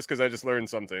want to do this? Because I just learned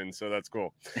something, so that's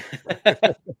cool.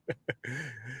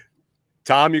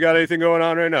 Tom, you got anything going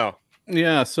on right now?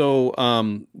 Yeah. So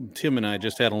Tim and I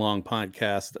just had a long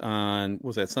podcast on,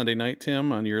 was that Sunday night,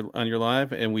 Tim, on your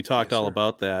live, and we talked all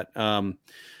about that.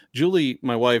 Julie,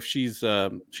 my wife, she's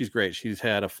great. She's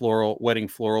had a wedding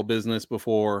floral business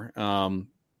before.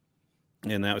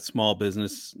 And that was small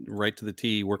business right to the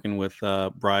T, working with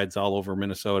brides all over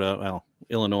Minnesota,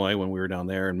 Illinois, when we were down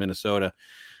there in Minnesota.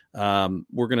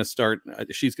 We're going to start,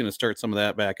 she's going to start some of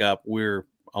that back up. We're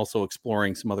also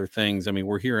exploring some other things. I mean,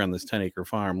 we're here on this 10-acre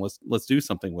farm. Let's do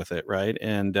something with it. Right.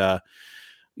 And, I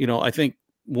think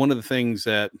one of the things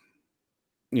that,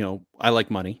 I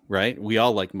like money, right? We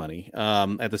all like money.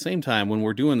 At the same time, when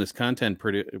we're doing this content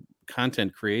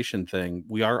content creation thing,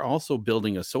 we are also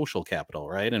building a social capital,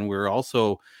 right? And we're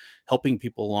also helping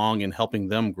people along and helping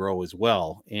them grow as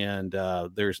well. And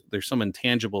there's some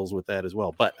intangibles with that as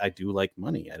well. But I do like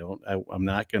money. I'm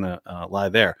not going to lie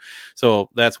there. So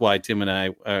that's why Tim and I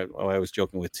was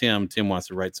joking with Tim. Tim wants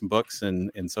to write some books,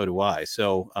 and so do I.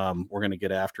 So we're going to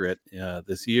get after it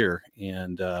this year,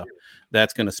 and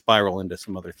that's going to spiral into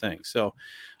some other things. So,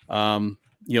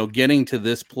 getting to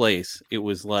this place, it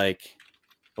was like,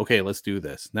 okay, let's do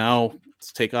this. Now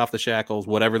let's take off the shackles,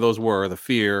 whatever those were, the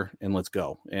fear, and let's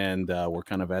go. And we're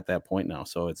kind of at that point now.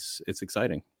 So it's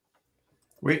exciting.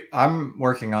 I'm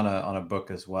working on a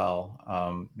book as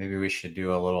well. Maybe we should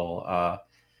do a little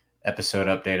episode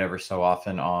update every so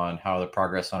often on how the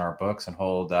progress on our books, and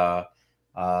hold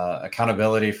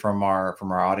accountability from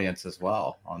our audience as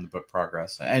well on the book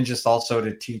progress, and just also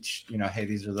to teach, hey,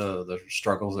 these are the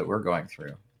struggles that we're going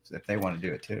through, if they want to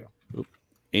do it too.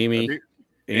 Amy,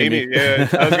 yeah,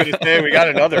 I was going to say we got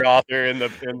another author in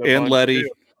the and Letty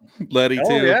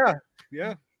too.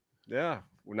 Yeah.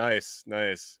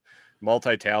 Nice.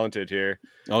 Multi-talented here.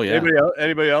 Oh yeah.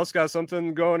 Anybody else got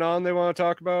something going on they want to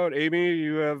talk about? Amy,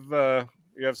 you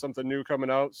have something new coming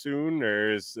out soon,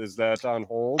 or is that on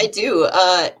hold? I do.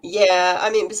 Yeah. I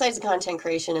mean, besides the content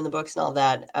creation and the books and all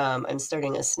that, I'm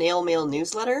starting a snail mail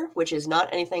newsletter, which is not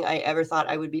anything I ever thought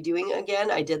I would be doing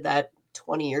again. I did that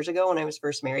 20 years ago when I was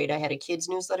first married. I had a kids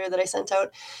newsletter that I sent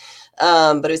out.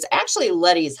 But it was actually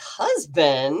Letty's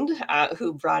husband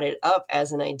who brought it up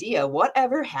as an idea.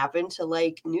 Whatever happened to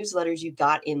like newsletters you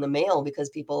got in the mail? Because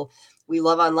we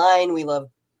love online, we love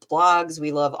blogs,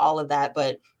 we love all of that,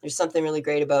 but there's something really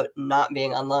great about not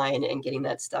being online and getting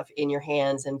that stuff in your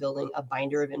hands and building a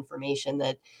binder of information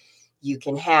that you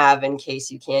can have in case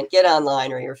you can't get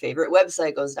online or your favorite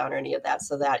website goes down or any of that.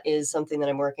 So that is something that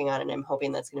I'm working on, and I'm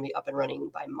hoping that's going to be up and running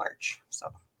by March. So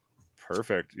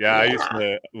perfect. Yeah. I used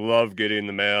to love getting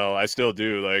the mail. I still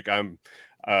do. Like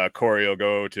Corey will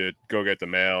go get the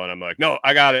mail, and I'm like, no,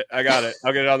 I got it. I'll get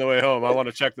it on the way home. I want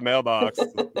to check the mailbox.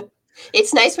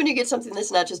 It's nice when you get something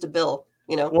that's not just a bill,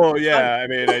 Well, yeah. I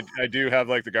mean, I do have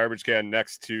like the garbage can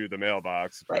next to the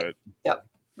mailbox, right. But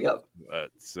Yep.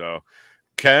 So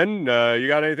Ken, you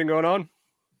got anything going on?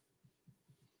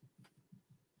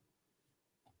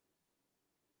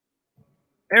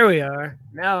 There we are.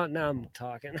 Now I'm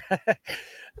talking.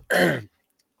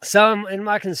 So I'm in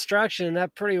my construction.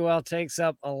 That pretty well takes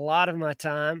up a lot of my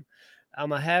time.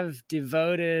 I have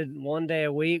devoted one day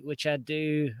a week, which I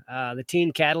do the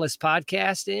Teen Catalyst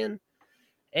podcast in.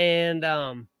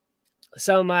 And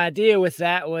so my idea with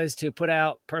that was to put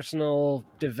out personal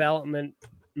development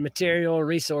material,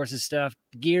 resources, stuff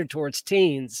geared towards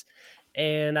teens.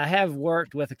 And I have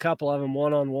worked with a couple of them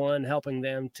one-on-one, helping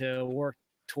them to work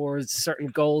towards certain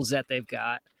goals that they've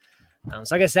got.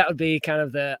 So I guess that would be kind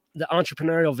of the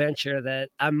entrepreneurial venture that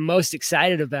I'm most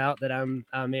excited about, that I'm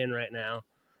in right now.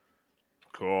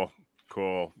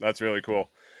 Cool. That's really cool.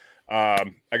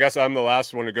 I guess I'm the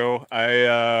last one to go.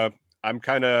 I'm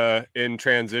kind of in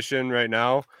transition right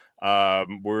now.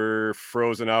 We're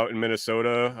frozen out in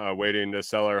Minnesota, waiting to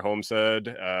sell our homestead.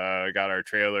 Got our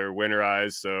trailer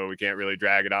winterized, so we can't really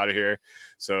drag it out of here.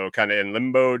 So kind of in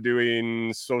limbo,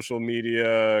 doing social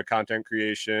media content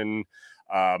creation.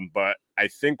 But I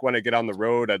think when I get on the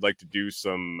road, I'd like to do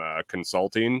some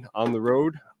consulting on the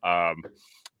road.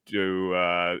 Do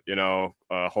a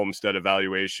homestead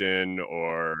evaluation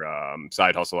or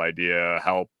side hustle idea,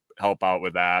 help out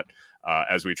with that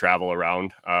as we travel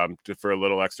around for a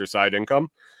little extra side income.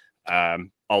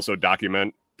 Also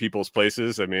document people's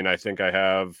places. I mean, I think I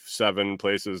have 7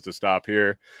 places to stop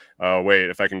here. Wait,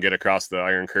 if I can get across the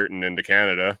Iron Curtain into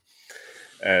Canada.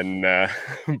 And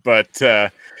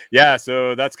yeah,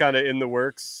 so that's kind of in the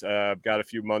works. I've got a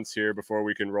few months here before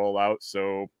we can roll out,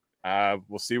 so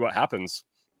we'll see what happens.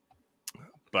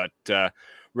 But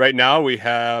right now we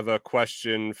have a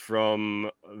question from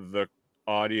the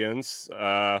audience.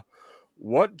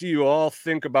 What do you all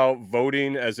think about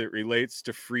voting as it relates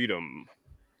to freedom?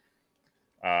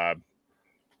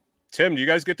 Tim, do you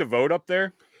guys get to vote up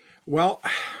there? Well,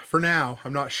 for now,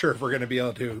 I'm not sure if we're going to be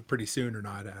able to pretty soon or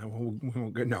not. We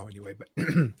won't know anyway. But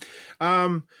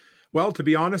well, to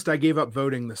be honest, I gave up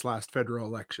voting this last federal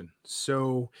election.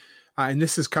 So, and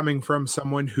this is coming from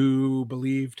someone who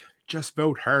believed just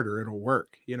vote harder, it'll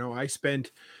work. I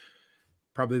spent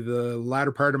probably the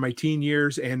latter part of my teen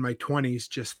years and my 20s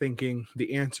just thinking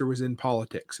the answer was in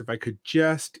politics. If I could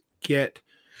just get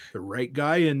the right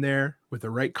guy in there with the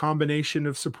right combination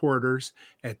of supporters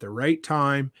at the right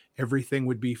time, everything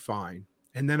would be fine.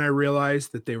 And then I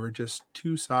realized that they were just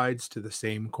 2 sides to the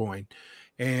same coin.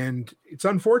 And it's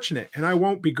unfortunate. And I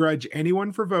won't begrudge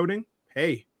anyone for voting.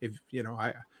 hey, if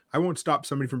I won't stop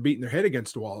somebody from beating their head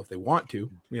against the wall if they want to,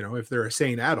 if they're a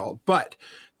sane adult, but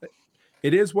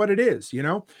it is what it is,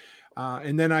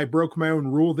 and then I broke my own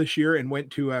rule this year and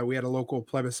went to, we had a local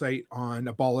plebiscite on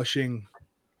abolishing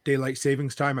daylight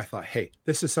savings time. I thought, hey,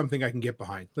 this is something I can get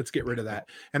behind. Let's get rid of that.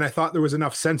 And I thought there was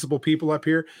enough sensible people up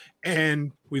here,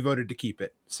 and we voted to keep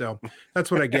it. So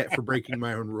that's what I get for breaking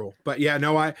my own rule. But yeah,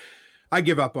 no, I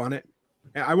give up on it.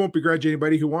 I won't begrudge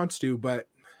anybody who wants to, but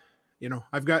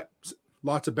I've got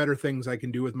lots of better things I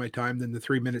can do with my time than the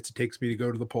 3 minutes it takes me to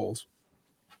go to the polls.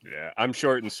 Yeah, I'm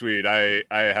short and sweet. I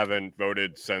haven't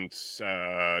voted since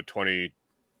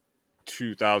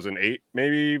 2008,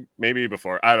 maybe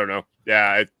before. I don't know.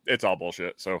 Yeah, it's all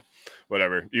bullshit. So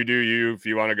whatever. You do you. If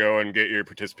you want to go and get your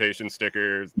participation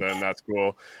stickers, then that's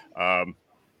cool.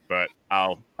 But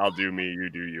I'll do me, you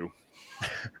do you.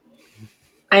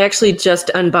 I actually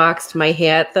just unboxed my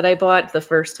hat that I bought the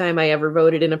first time I ever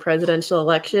voted in a presidential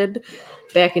election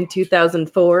back in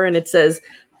 2004, and it says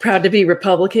 "Proud to be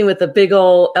Republican" with a big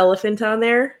old elephant on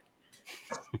there.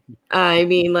 I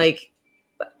mean, like,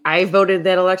 I voted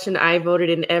that election. I voted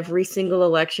in every single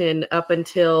election up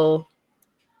until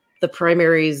the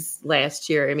primaries last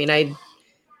year. I mean, I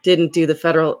didn't do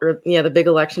the big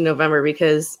election in November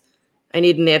because I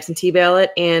need an absentee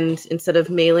ballot. And instead of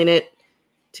mailing it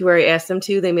to where I asked them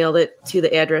to, they mailed it to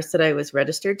the address that I was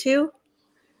registered to.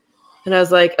 And I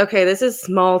was like, okay, this is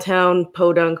small town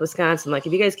Podunk, Wisconsin. Like,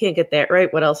 if you guys can't get that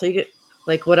right, what else are you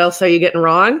getting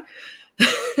wrong?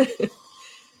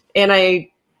 And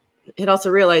I had also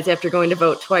realized after going to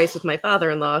vote twice with my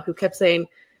father-in-law, who kept saying,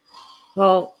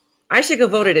 well, I should go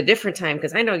vote at a different time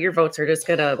because I know your votes are just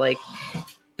going to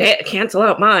cancel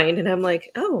out mine. And I'm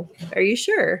like, oh, are you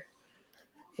sure?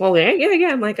 Well, yeah.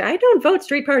 I'm like, I don't vote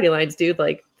straight party lines, dude.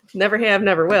 Like, never have,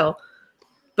 never will.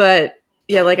 But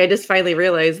yeah, I just finally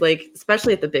realized,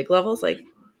 especially at the big levels,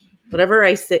 whatever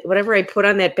I put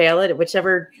on that ballot,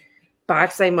 whichever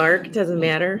box I mark, it doesn't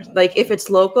matter. If it's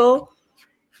local,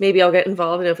 maybe I'll get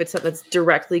involved. And if it's something that's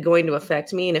directly going to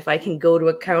affect me, and if I can go to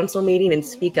a council meeting and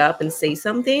speak up and say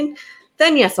something,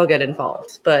 then yes, I'll get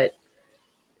involved. But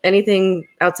anything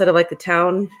outside of the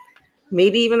town,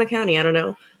 maybe even the county, I don't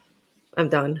know, I'm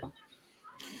done.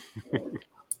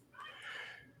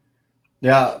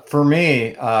 Yeah, for me,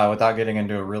 without getting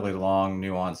into a really long,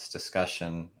 nuanced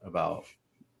discussion about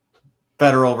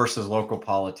federal versus local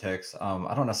politics,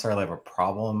 I don't necessarily have a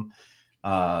problem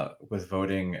with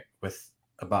voting with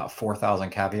about 4,000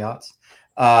 caveats.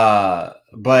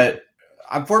 But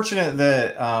I'm fortunate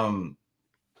that,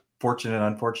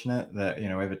 unfortunate that, we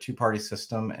have a two-party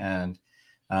system, and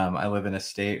I live in a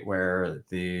state where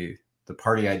the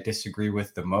party I disagree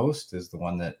with the most is the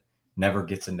one that never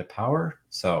gets into power.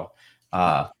 So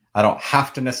I don't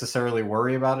have to necessarily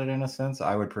worry about it in a sense.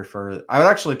 I would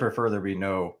actually prefer there be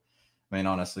no,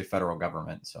 honestly, federal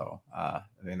government. So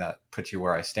that puts you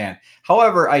where I stand.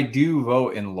 However, I do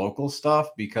vote in local stuff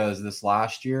because this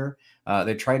last year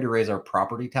they tried to raise our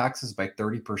property taxes by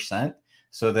 30%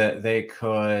 so that they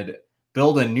could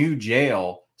build a new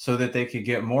jail so that they could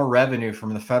get more revenue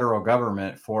from the federal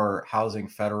government for housing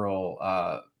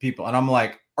federal people. And I'm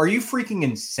like, are you freaking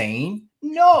insane?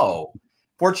 No.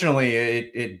 Fortunately,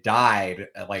 it died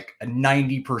at a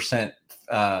 90%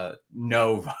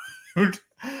 no vote.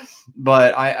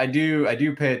 But I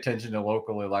do pay attention to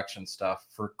local election stuff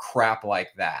for crap like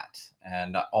that,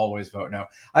 and I always vote no.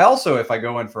 I also, if I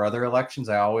go in for other elections,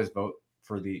 I always vote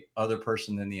for the other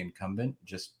person than the incumbent,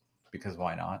 just because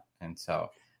why not? And so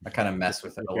I kind of mess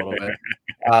with it a little bit.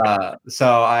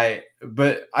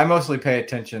 But I mostly pay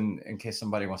attention in case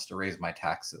somebody wants to raise my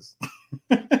taxes.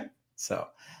 So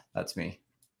that's me.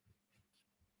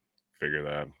 Figure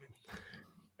that.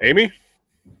 Amy?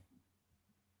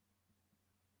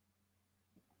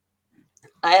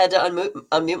 I had to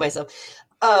unmute myself.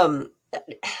 You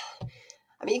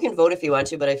can vote if you want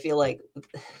to, but I feel like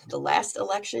the last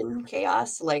election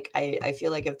chaos, I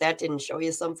feel like if that didn't show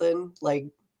you something, but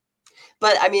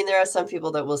there are some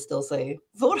people that will still say,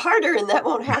 vote harder and that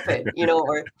won't happen,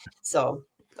 or so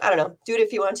I don't know. Do it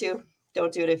if you want to.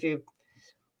 Don't do it if you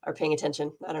are paying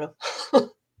attention. I don't know.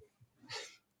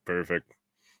 Perfect.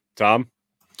 Tom?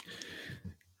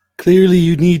 Clearly,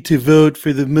 you need to vote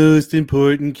for the most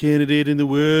important candidate in the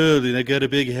world, and I got a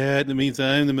big hat, and it means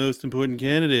I'm the most important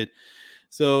candidate.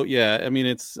 So, yeah,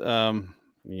 it's, come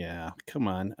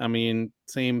on.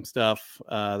 Same stuff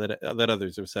that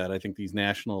others have said. I think these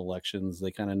national elections,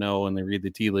 they kind of know and they read the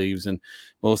tea leaves, and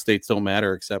most states don't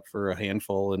matter except for a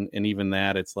handful. And even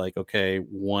that, it's like, okay,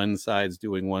 one side's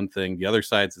doing one thing, the other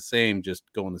side's the same,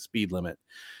 just going the speed limit.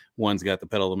 One's got the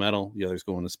pedal to the metal, the other's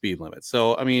going the speed limit.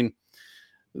 So,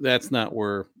 that's not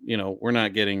where, we're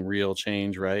not getting real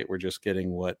change, right? We're just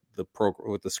getting what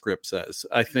the script says.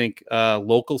 I think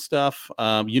local stuff,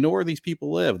 where these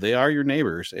people live. They are your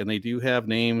neighbors, and they do have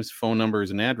names, phone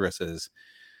numbers, and addresses.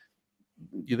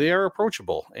 They are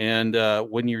approachable. And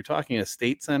when you're talking a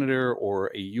state senator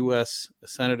or a U.S.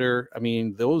 senator, I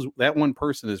mean, that one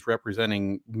person is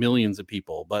representing millions of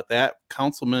people, but that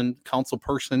council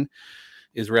person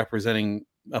is representing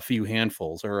a few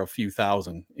handfuls or a few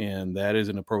thousand, and that is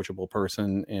an approachable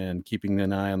person. And keeping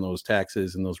an eye on those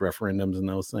taxes and those referendums and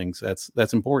those things,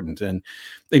 that's important. And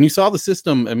you saw the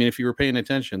system. I mean, if you were paying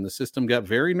attention, the system got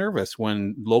very nervous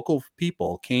when local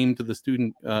people came to the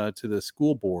to the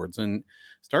school boards and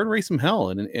started raising hell,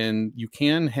 and you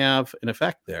can have an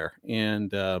effect there.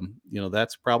 And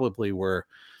that's probably where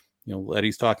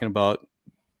Letty's talking about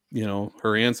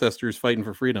her ancestors fighting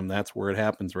for freedom. That's where it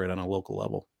happens, right on a local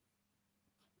level.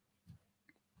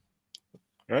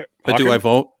 Right. But do I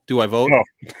vote? No.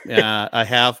 Yeah, I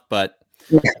have, but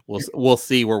we'll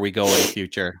see where we go in the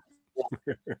future.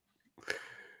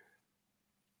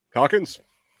 Hawkins?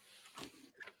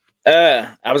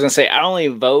 I was gonna say I only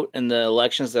vote in the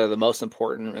elections that are the most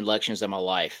important elections of my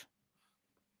life,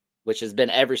 which has been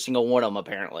every single one of them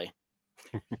apparently.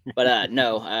 But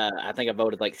no, I think I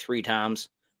voted like 3 times.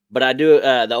 But I do.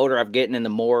 The older I've getting, and the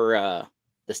more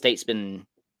the state's been.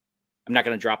 I'm not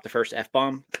going to drop the first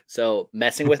F-bomb. So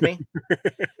messing with me,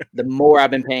 the more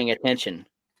I've been paying attention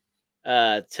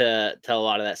to a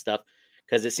lot of that stuff,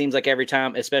 because it seems like every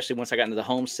time, especially once I got into the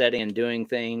homesteading and doing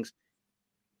things,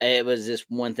 it was just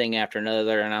one thing after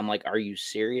another, and I'm like, "Are you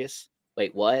serious?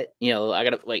 Wait, what? I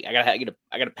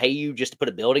gotta pay you just to put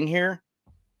a building here?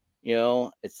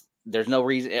 There's no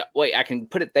reason. Wait, I can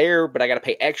put it there, but I got to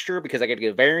pay extra because I got to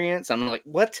get a variance. I'm like,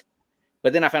 what?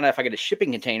 But then I found out if I get a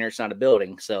shipping container, it's not a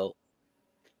building. So,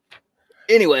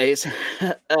 anyways,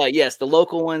 yes, the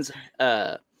local ones.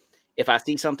 If I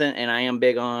see something, and I am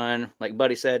big on, like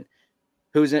Buddy said,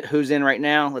 who's in right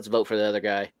now, let's vote for the other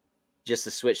guy, just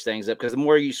to switch things up. Because the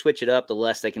more you switch it up, the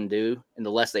less they can do, and the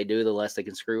less they do, the less they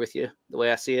can screw with you. The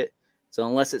way I see it. So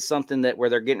unless it's something where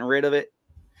they're getting rid of it,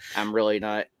 I'm really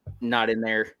not in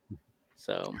there.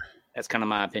 So that's kind of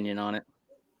my opinion on it.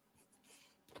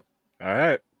 All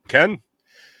right. Ken?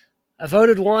 I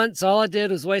voted once. All I did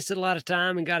was wasted a lot of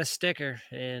time and got a sticker.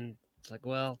 And it's like,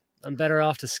 well, I'm better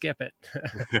off to skip it.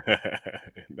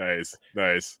 Nice.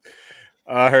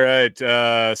 All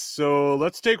right. So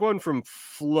let's take one from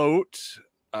Float.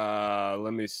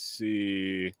 Let me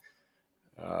see.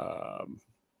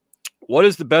 What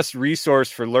is the best resource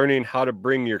for learning how to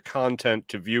bring your content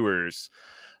to viewers?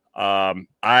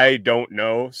 I don't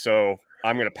know, so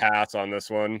I'm going to pass on this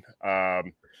one.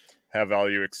 Have all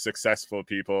you successful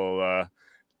people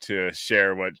to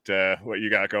share what you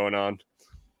got going on.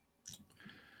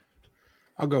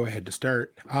 I'll go ahead to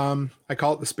start. I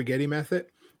call it the spaghetti method.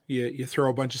 You throw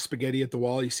a bunch of spaghetti at the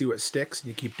wall, you see what sticks, and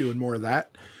you keep doing more of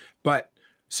that. But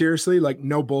seriously, like,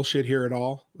 no bullshit here at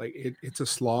all. Like, it's a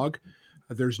slog.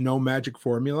 There's no magic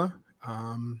formula.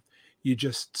 You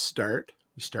just start.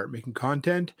 You start making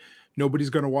content. Nobody's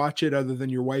going to watch it other than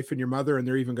your wife and your mother, and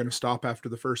they're even going to stop after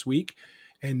the first week.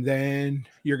 And then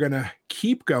you're going to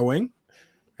keep going,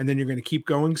 and then you're going to keep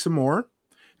going some more,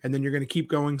 and then you're going to keep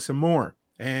going some more.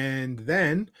 And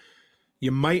then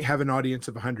you might have an audience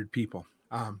of 100 people.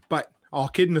 But all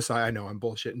kidding aside, I know I'm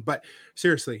bullshitting, but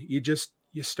seriously,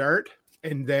 you start,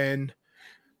 and then,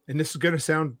 and this is going to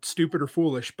sound stupid or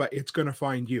foolish, but it's going to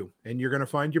find you, and you're going to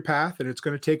find your path, and it's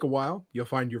going to take a while. You'll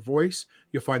find your voice.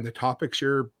 You'll find the topics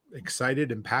you're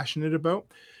excited and passionate about.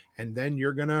 And then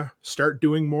you're going to start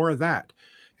doing more of that.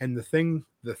 And the thing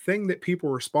that people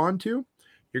respond to,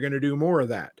 you're going to do more of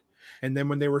that. And then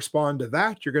when they respond to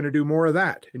that, you're going to do more of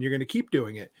that, and you're going to keep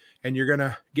doing it. And you're going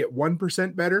to get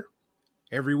 1% better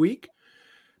every week.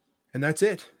 And that's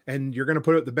it. And you're going to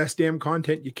put out the best damn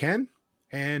content you can,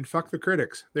 and fuck the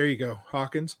critics. There you go,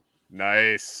 Hawkins.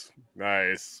 Nice.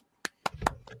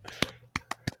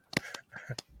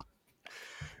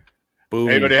 Boom.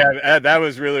 Anybody have that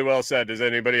was really well said. Does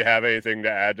anybody have anything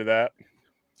to add to that?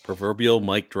 Proverbial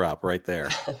mic drop right there.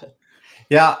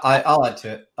 Yeah, I'll add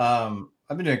to it.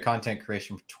 I've been doing content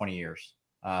creation for 20 years.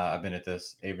 I've been at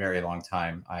this a very long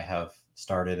time. I have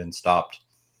started and stopped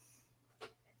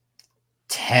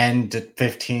 10 to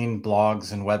 15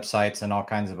 blogs and websites and all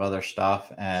kinds of other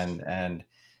stuff. And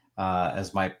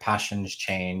as my passions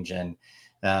change, and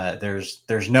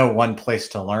there's no one place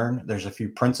to learn. There's a few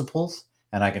principles,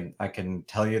 and I can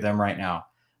tell you them right now.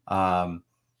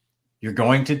 You're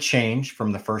going to change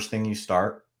from the first thing you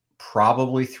start,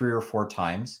 probably 3 or 4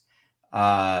 times.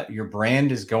 Your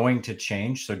brand is going to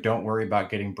change, so don't worry about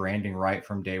getting branding right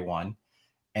from day one.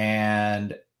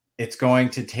 and it's going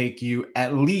to take you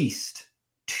at least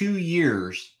 2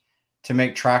 years to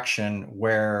make traction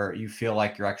where you feel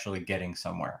like you're actually getting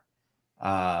somewhere.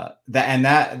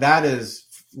 That is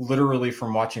literally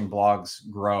from watching blogs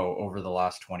grow over the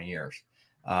last 20 years,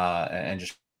 and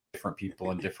just different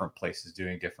people in different places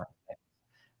doing different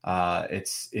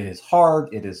things. It is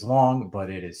hard, it is long, but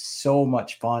it is so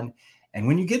much fun. And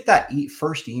when you get that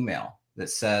first email that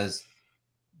says,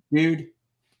 dude,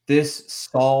 this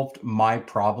solved my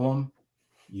problem,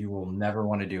 you will never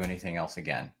want to do anything else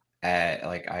again.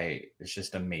 It's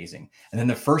just amazing. And then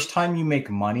the first time you make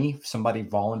money, somebody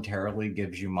voluntarily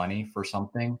gives you money for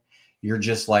something, you're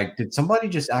just like, did somebody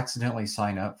just accidentally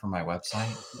sign up for my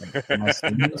website? Like, am I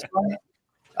seeing this right?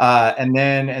 And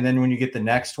then when you get the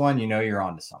next one, you know you're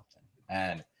onto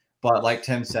something. But like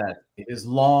Tim said, it is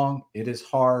long, it is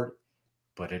hard,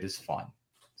 but it is fun.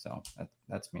 So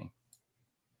that's me.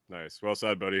 Nice. Well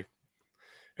said, buddy.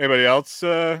 Anybody else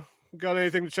got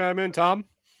anything to chime in, Tom?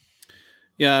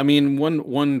 Yeah, I mean,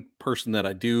 one person that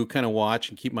I do kind of watch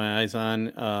and keep my eyes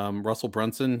on, Russell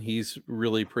Brunson. He's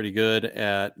really pretty good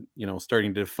at,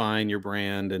 starting to define your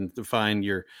brand and define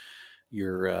your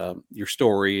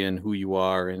story and who you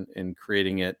are and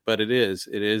creating it. But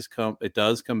it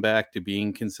does come back to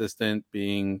being consistent,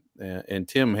 and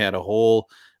Tim had a whole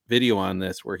video on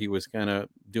this where he was kind of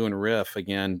doing a riff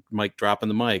again, Mike dropping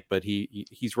the mic, but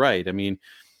he's right. I mean,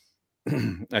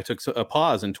 I took a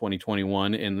pause in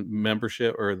 2021 and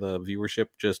membership or the viewership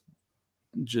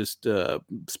just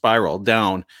spiraled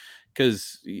down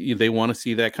because they want to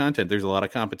see that content. There's a lot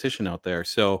of competition out there.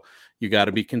 So you got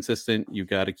to be consistent. You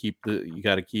got to keep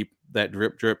that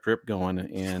drip going.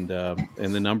 And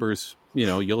the numbers,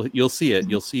 you'll see it.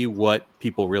 You'll see what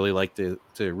people really like to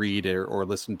read or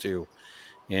listen to.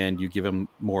 And you give them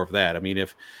more of that. I mean,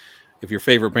 if your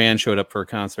favorite band showed up for a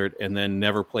concert and then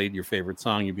never played your favorite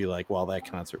song, you'd be like, well, that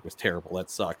concert was terrible. That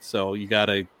sucked. So you got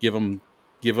to give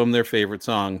them their favorite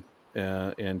song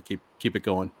and keep it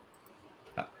going.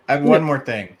 I have one more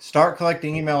thing. Start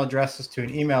collecting email addresses to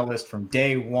an email list from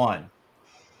day one.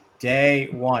 Day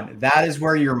one. That is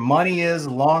where your money is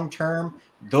long term.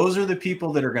 Those are the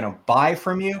people that are going to buy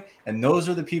from you, and those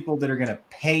are the people that are going to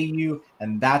pay you,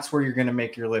 and that's where you're going to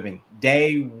make your living.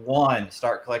 Day one,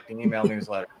 start collecting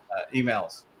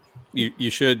emails. You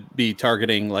should be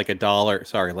targeting like $1.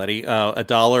 Sorry, Letty,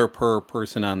 $1 per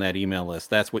person on that email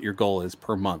list. That's what your goal is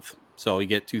per month. So you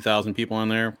get 2,000 people on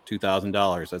there,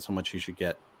 $2,000. That's how much you should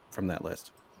get from that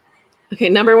list. Okay,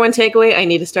 number one takeaway, I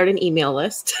need to start an email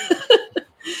list.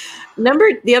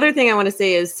 The other thing I want to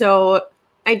say is, so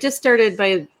I just started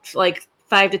my like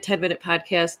 5 to 10 minute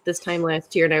podcast this time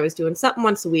last year, and I was doing something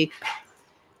once a week.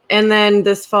 And then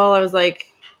this fall, I was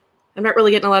like, I'm not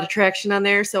really getting a lot of traction on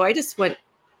there. So I just went,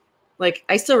 like,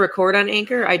 I still record on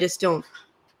Anchor. I just don't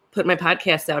put my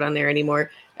podcasts out on there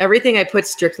anymore. Everything I put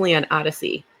strictly on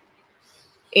Odyssey.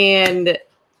 And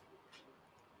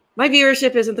my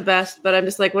viewership isn't the best, but I'm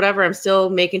just like, whatever. I'm still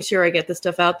making sure I get the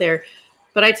stuff out there.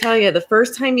 But I tell you, the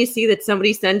first time you see that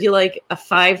somebody sends you like a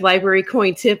 5 library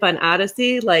coin tip on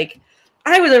Odyssey, like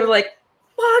I was like,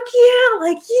 fuck yeah.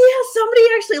 Like, yeah, somebody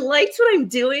actually likes what I'm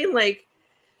doing. Like,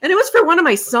 and it was for one of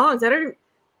my songs.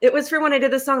 It was for when I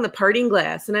did the song, The Parting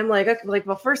Glass. And I'm like,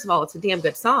 well, first of all, it's a damn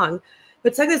good song.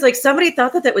 But second, it's like somebody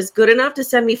thought that was good enough to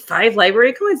send me 5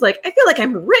 library coins. Like, I feel like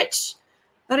I'm rich.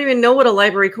 I don't even know what a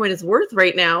library coin is worth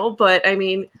right now. But I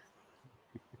mean,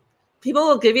 people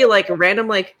will give you like a random,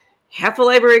 like half a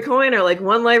library coin or like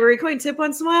 1 library coin tip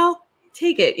once in a while.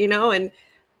 Take it, and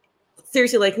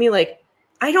seriously, like me, like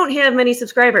I don't have many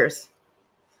subscribers.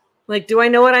 Like, do I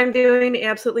know what I'm doing?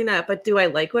 Absolutely not. But do I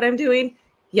like what I'm doing?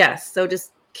 Yes. So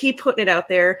just keep putting it out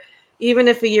there. Even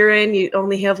if a year in you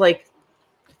only have like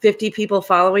 50 people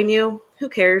following you, who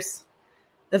cares?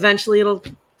 Eventually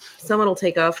someone will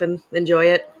take off and enjoy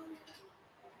it.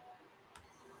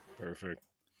 Perfect.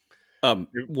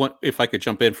 If I could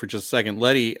jump in for just a second,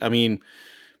 Letty, I mean,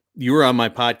 you were on my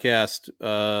podcast,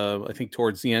 I think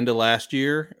towards the end of last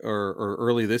year or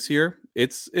early this year.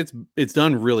 It's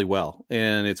done really well,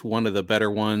 and it's one of the better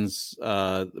ones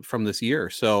from this year.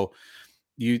 So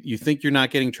you think you're not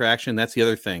getting traction. That's the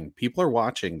other thing. People are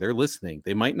watching, they're listening.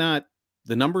 They might not,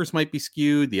 the numbers might be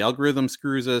skewed. The algorithm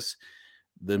screws us.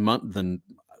 The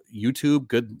YouTube,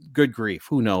 good grief.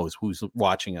 Who knows who's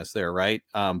watching us there, right?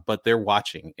 But they're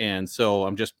watching. And so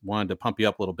I'm just wanted to pump you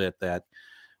up a little bit that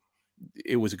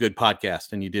it was a good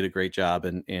podcast and you did a great job.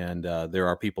 And there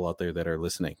are people out there that are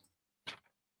listening.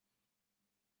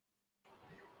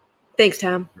 Thanks,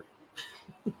 Tom.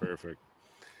 Perfect.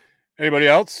 Anybody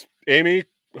else? Amy,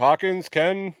 Hawkins,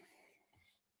 Ken?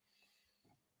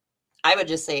 I would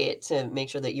just say it to make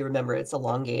sure that you remember it's a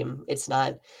long game. It's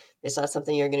not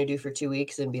something you're going to do for 2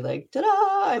 weeks and be like,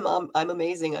 ta-da, I'm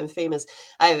amazing, I'm famous.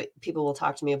 People will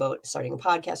talk to me about starting a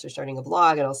podcast or starting a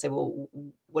blog, and I'll say, well,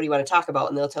 what do you want to talk about?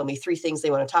 And they'll tell me 3 things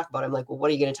they want to talk about. I'm like, well, what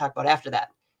are you going to talk about after that?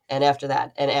 And after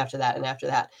that, and after that, and after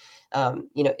that.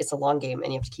 It's a long game,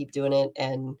 and you have to keep doing it.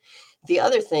 And the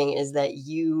other thing is that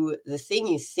the thing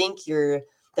you think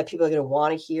that people are going to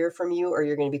want to hear from you or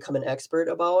you're going to become an expert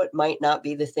about might not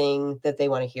be the thing that they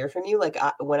want to hear from you. Like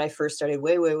when I first started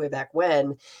way, way, way back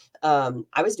when,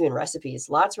 I was doing recipes,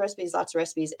 lots of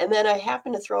recipes. And then I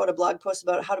happened to throw out a blog post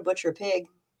about how to butcher a pig.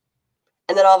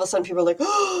 And then all of a sudden people are like,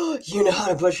 oh, you know how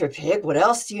to butcher a pig? What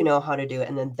else do you know how to do?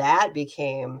 And then that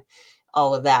became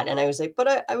all of that. And I was like,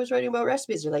 but I was writing about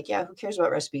recipes. They're like, yeah, who cares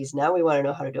about recipes? Now we want to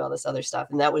know how to do all this other stuff.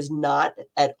 And that was not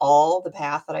at all the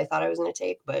path that I thought I was going to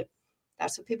take, but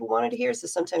that's what people wanted to hear. So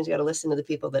sometimes you got to listen to the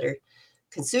people that are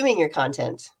consuming your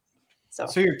content.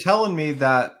 So you're telling me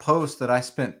that post that I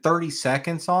spent 30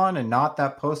 seconds on and not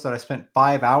that post that I spent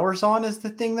 5 hours on is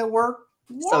the thing that worked?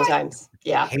 What? Sometimes.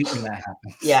 Yeah. I hate when that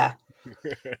happens. Yeah.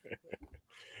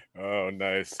 Oh,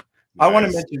 nice. I want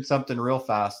to mention something real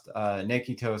fast.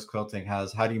 Naked Toes Quilting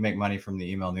has how do you make money from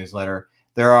the email newsletter?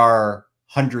 There are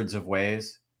hundreds of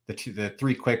ways. The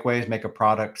 3 quick ways: make a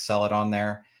product, sell it on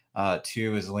there.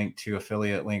 2 is linked to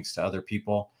affiliate links to other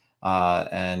people.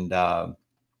 And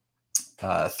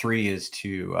 3 is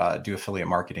to do affiliate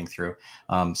marketing through.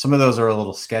 Some of those are a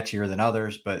little sketchier than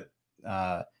others, but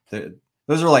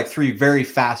those are like 3 very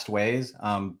fast ways.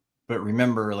 But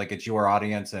remember, like, it's your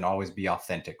audience and always be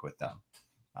authentic with them.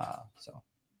 So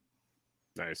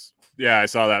nice. Yeah, I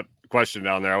saw that question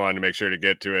down there. I wanted to make sure to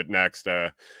get to it next.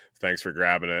 Thanks for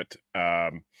grabbing it.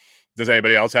 Does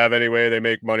anybody else have any way they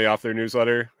make money off their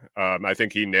newsletter? I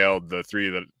think he nailed the 3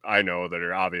 that I know that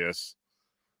are obvious.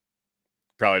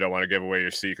 Probably don't want to give away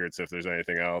your secrets if there's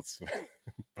anything else.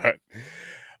 But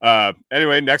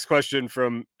anyway, next question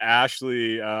from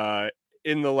Ashley.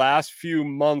 In the last few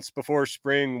months before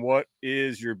spring, what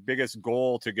is your biggest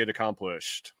goal to get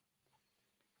accomplished?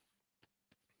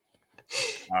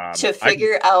 To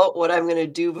figure out what I'm going to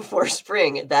do before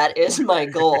spring. That is my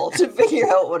goal, to figure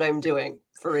out what I'm doing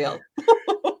for real.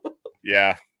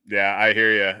 Yeah, I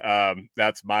hear you.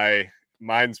 That's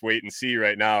mine's wait and see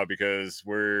right now because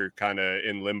we're kind of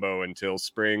in limbo until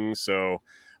spring. So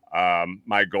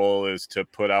my goal is to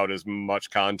put out as much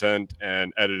content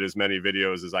and edit as many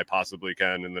videos as I possibly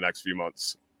can in the next few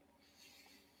months.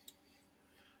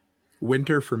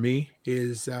 Winter for me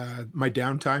is my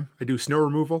downtime. I do snow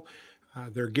removal.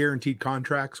 They're guaranteed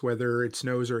contracts, whether it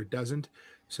snows or it doesn't.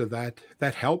 So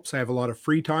that helps. I have a lot of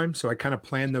free time. So I kind of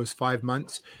plan those 5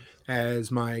 months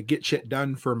as my get shit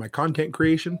done for my content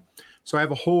creation. So I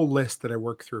have a whole list that I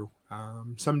work through.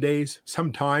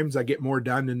 Sometimes I get more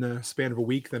done in the span of a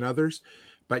week than others.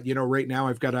 But, right now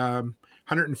I've got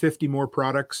 150 more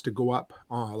products to go up,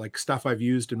 like stuff I've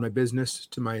used in my business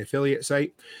to my affiliate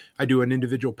site. I do an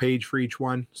individual page for each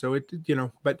one. So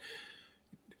but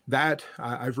that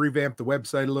I've revamped the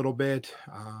website a little bit,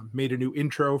 made a new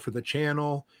intro for the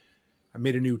channel. I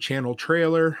made a new channel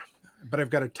trailer, but I've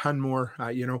got a ton more.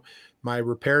 My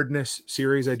preparedness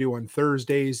series I do on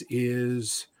Thursdays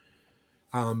is,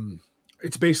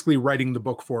 it's basically writing the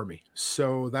book for me.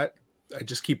 So that I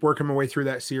just keep working my way through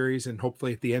that series, and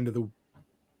hopefully at the end of the,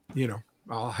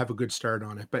 I'll have a good start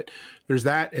on it. But there's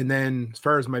that. And then as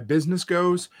far as my business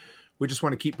goes, we just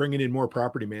want to keep bringing in more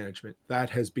property management.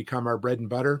 That has become our bread and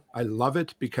butter. I love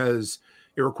it because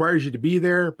it requires you to be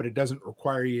there, but it doesn't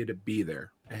require you to be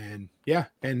there. And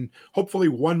and hopefully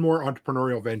one more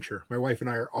entrepreneurial venture. My wife and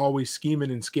I are always scheming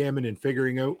and scamming and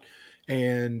figuring out.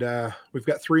 And we've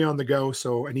got 3 on the go,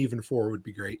 so an even 4 would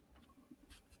be great.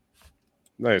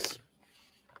 Nice.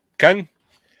 Ken?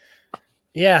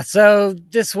 Yeah, so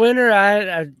this winter,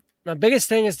 my biggest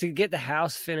thing is to get the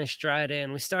house finished dried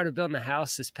in. We started building the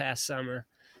house this past summer,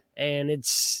 and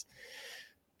it's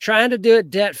trying to do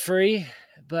it debt free,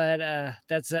 but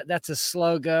that's a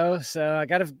slow go. So I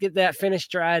got to get that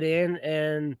finished dried in,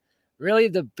 and really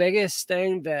the biggest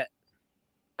thing that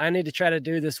I need to try to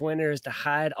do this winter is to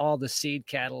hide all the seed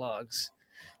catalogs,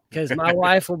 because my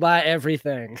wife will buy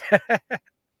everything.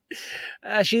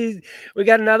 We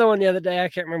got another one the other day. I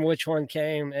can't remember which one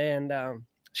came, and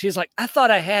she's like, I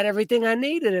thought I had everything I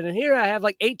needed, and here I have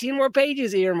like 18 more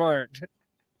pages earmarked.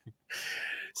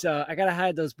 So I gotta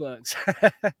hide those books.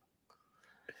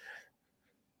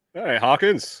 Hey,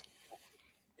 Hawkins.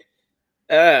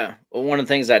 Well, one of the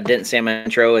things I didn't say in my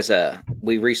intro is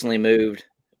we recently moved.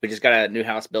 We just got a new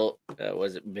house built.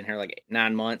 Been here like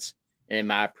 9 months. And in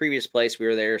my previous place, we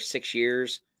were there 6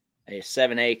 years.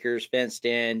 7 acres fenced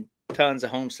in, tons of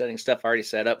homesteading stuff already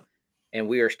set up, and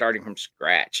we are starting from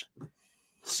scratch.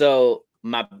 So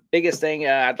my biggest thing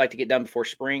I'd like to get done before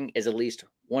spring is at least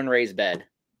one raised bed,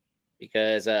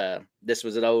 because this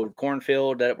was an old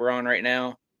cornfield that we're on right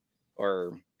now,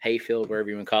 or hayfield, wherever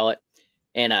you want to call it.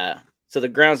 And so the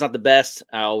ground's not the best.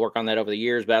 I'll work on that over the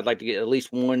years, but I'd like to get at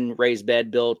least one raised bed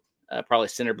built, probably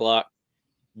cinder block,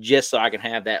 just so I can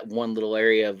have that one little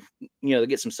area of, to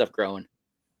get some stuff growing.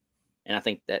 And I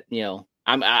think that,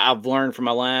 I've learned from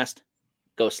my last,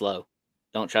 go slow.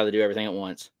 Don't try to do everything at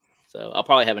once. So I'll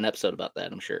probably have an episode about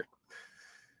that, I'm sure.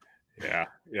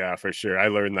 Yeah, for sure. I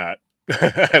learned that.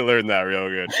 I learned that real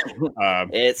good.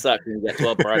 It sucks when you got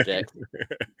 12 projects.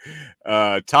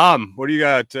 Tom, what do you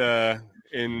got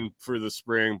in for the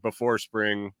spring, before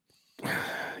spring?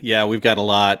 Yeah, we've got a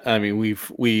lot. I mean,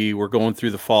 we were going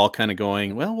through the fall kind of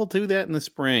going, well, we'll do that in the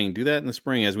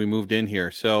spring as we moved in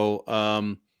here.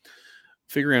 So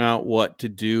figuring out what to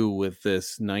do with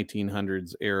this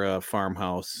 1900s era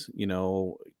farmhouse.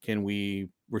 Can we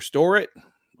restore it?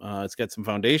 It's got some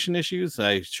foundation issues.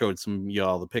 I showed some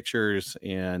y'all the pictures,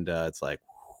 and it's like,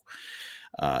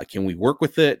 can we work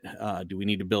with it? Do we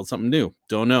need to build something new?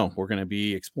 Don't know. We're going to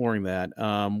be exploring that.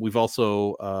 We've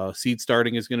also seed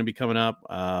starting is going to be coming up.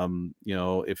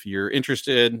 If you're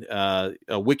interested,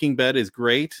 a wicking bed is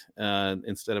great.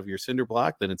 Instead of your cinder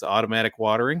block, then it's automatic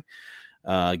watering.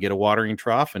 Get a watering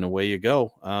trough and away you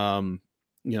go.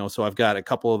 So I've got a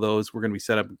couple of those. We're going to be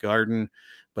set up in garden,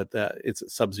 but it's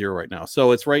sub-zero right now.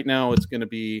 So it's going to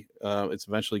be, it's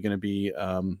eventually going to be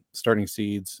starting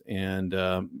seeds and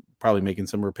probably making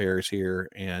some repairs here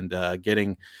and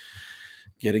getting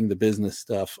the business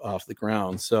stuff off the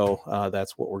ground. So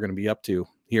that's what we're going to be up to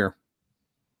here.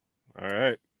 All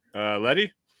right.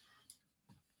 Letty?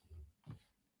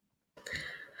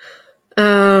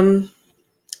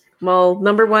 Well,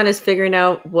 number one is figuring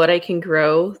out what I can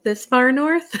grow this far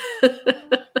north.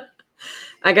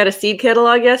 I got a seed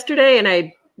catalog yesterday, and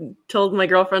I told my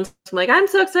girlfriends, I'm like, I'm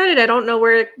so excited. I don't know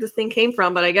where this thing came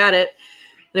from, but I got it.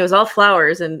 And it was all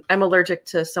flowers, and I'm allergic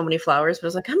to so many flowers, but I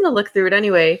was like, I'm going to look through it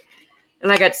anyway.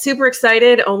 And I got super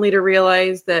excited, only to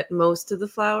realize that most of the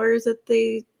flowers that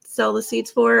they sell the seeds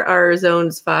for are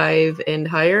zones 5 and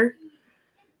higher.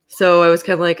 So I was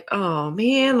kind of like, oh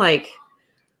man,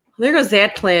 there goes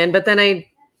that plan. But then I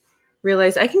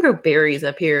realized I can grow berries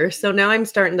up here. So now I'm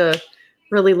starting to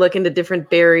really look into different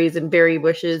berries and berry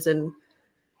bushes. And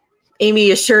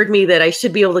Amy assured me that I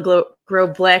should be able to grow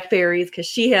blackberries because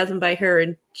she has them by her.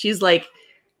 And she's like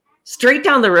straight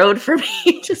down the road for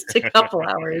me, just a couple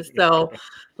hours. So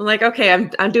I'm like, okay,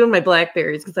 I'm doing my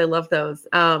blackberries because I love those.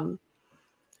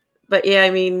 But yeah,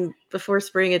 I mean, before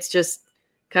spring, it's just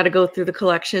got to go through the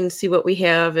collection, see what we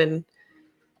have, and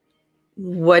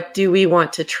what do we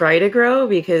want to try to grow,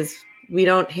 because we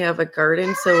don't have a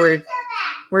garden. So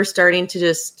we're starting to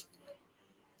just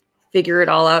figure it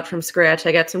all out from scratch.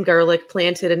 I got some garlic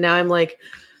planted, and now I'm like,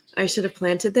 I should have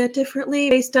planted that differently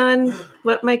based on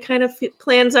what my kind of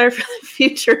plans are for the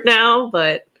future now.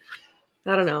 But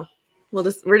I don't know.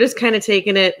 We're just kind of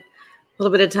taking it a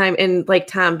little bit of time. And like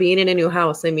Tom, being in a new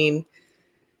house, I mean,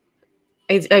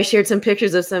 I shared some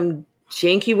pictures of some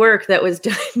janky work that was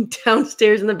done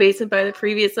downstairs in the basement by the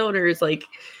previous owners. I'm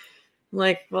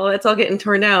like, well, that's all getting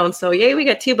torn down. So yay, we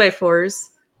got 2x4s,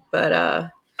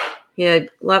 but yeah, a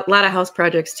lot of house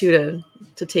projects too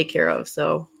to take care of.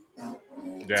 So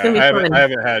yeah, I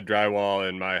haven't had drywall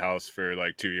in my house for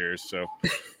like 2 years, so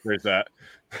there's that.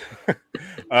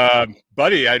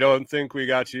 Buddy, I don't think we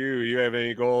got you. You have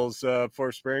any goals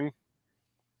for spring?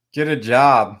 Get a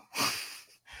job.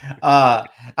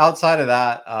 Outside of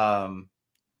that,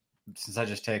 since that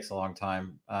just takes a long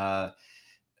time,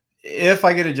 if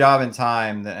I get a job in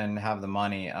time and have the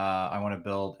money, I want to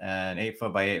build an 8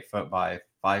 foot by 8 foot by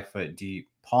 5 foot deep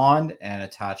pond and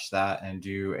attach that and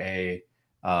do a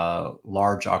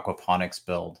large aquaponics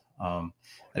build. I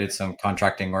did some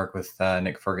contracting work with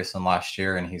Nick Ferguson last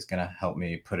year, and he's going to help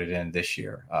me put it in this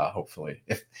year, hopefully,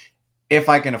 if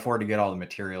I can afford to get all the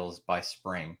materials by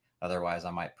spring. Otherwise, I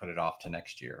might put it off to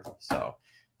next year. So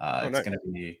it's nice. Going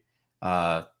to be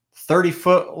 30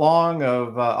 foot long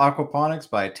of aquaponics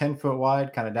by 10 foot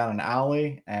wide, kind of down an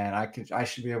alley. And I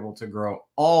should be able to grow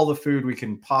all the food we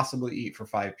can possibly eat for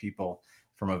 5 people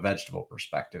from a vegetable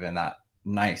perspective in that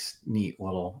nice, neat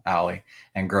little alley,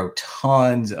 and grow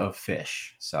tons of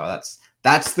fish. So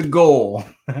that's the goal.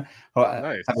 Nice.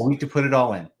 I have a week to put it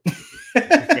all in.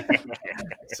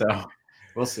 So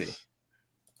we'll see.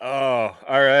 Oh,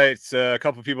 all right. So a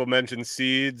couple of people mentioned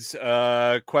seeds.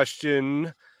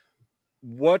 Question: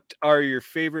 what are your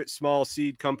favorite small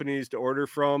seed companies to order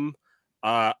from?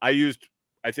 I used,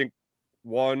 I think,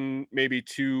 1, maybe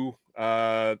 2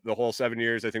 the whole 7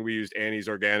 years. I think we used Annie's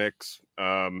Organics.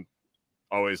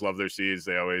 Always loved their seeds.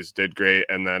 They always did great.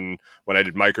 And then when I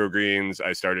did microgreens,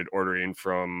 I started ordering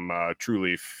from True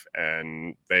Leaf,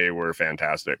 and they were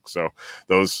fantastic. So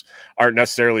those aren't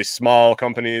necessarily small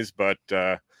companies, but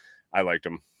I liked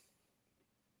them.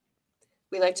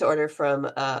 We like to order from,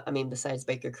 besides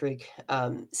Baker Creek,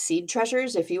 Seed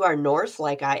Treasures. If you are north,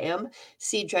 like I am,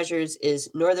 Seed Treasures is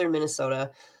northern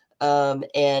Minnesota.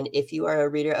 And if you are a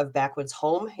reader of Backwoods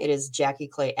Home, it is Jackie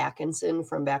Clay Atkinson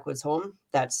from Backwoods Home.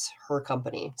 That's her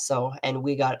company. So, and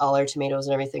we got all our tomatoes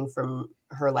and everything from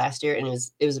her last year, and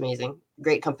it was amazing.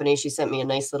 Great company. She sent me a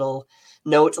nice little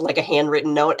note, like a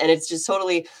handwritten note, and it's just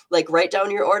totally like write down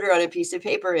your order on a piece of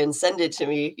paper and send it to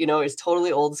me. You know, it's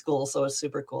totally old school, so it's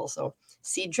super cool. So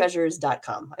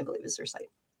seedtreasures.com, I believe, is her site.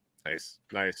 Nice.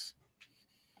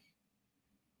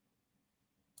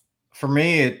 For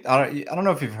me, I don't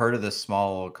know if you've heard of this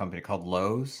small company called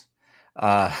Lowe's.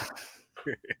 In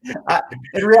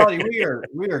reality,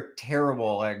 we are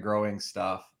terrible at growing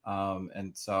stuff,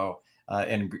 and so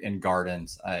in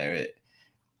gardens, I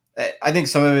think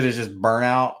some of it is just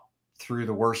burnout through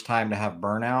the worst time to have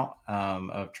burnout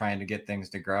of trying to get things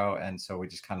to grow, and so we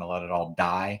just kind of let it all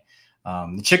die.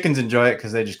 The chickens enjoy it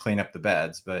because they just clean up the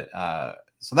beds, but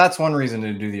so that's one reason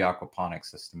to do the aquaponics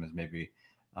system, is maybe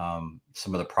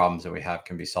some of the problems that we have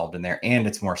can be solved in there, and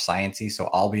it's more sciencey, so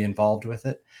I'll be involved with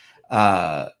it,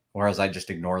 whereas I just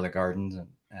ignore the gardens,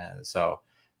 and so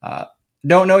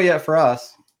don't know yet for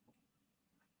us.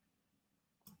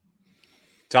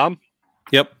 Tom?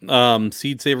 Yep.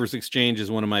 Seed Savers Exchange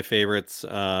is one of my favorites.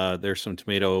 There's some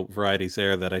tomato varieties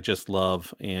there that I just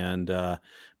love, and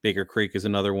Baker Creek is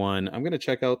another one. I'm going to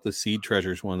check out the Seed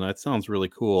Treasures one. That sounds really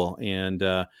cool. And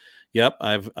yep,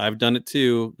 I've done it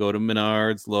too. Go to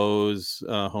Menards, Lowe's,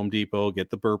 Home Depot, get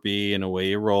the burpee, and away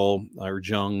you roll, or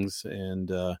Jung's.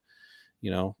 And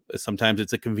sometimes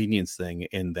it's a convenience thing,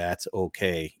 and that's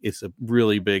okay. It's a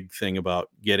really big thing about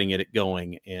getting it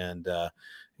going, and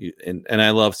I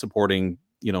love supporting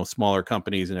smaller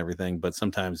companies and everything, but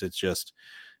sometimes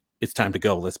it's time to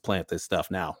go. Let's plant this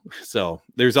stuff now. So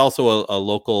there's also a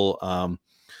local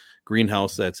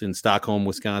greenhouse that's in Stockholm,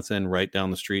 Wisconsin, right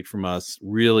down the street from us.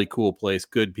 Really cool place,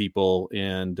 good people,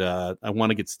 and I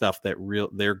want to get stuff that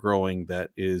they're growing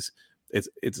that is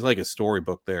it's like a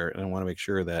storybook there, and I want to make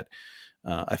sure that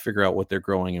I figure out what they're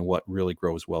growing and what really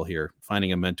grows well here.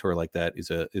 Finding a mentor like that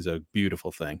is a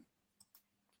beautiful thing.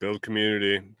 Build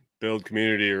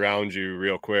community around you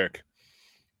real quick.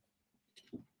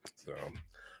 So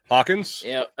Hawkins?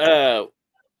 Yeah.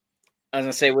 I was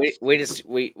gonna say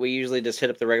we usually just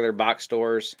hit up the regular box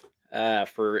stores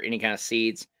for any kind of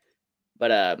seeds.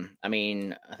 But I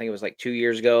think it was like 2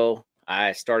 years ago,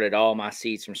 I started all my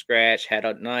seeds from scratch, had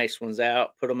nice ones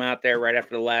out, put them out there right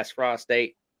after the last frost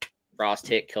date. Frost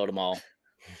hit, killed them all.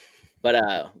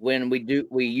 But when we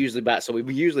usually buy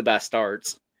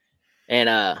starts.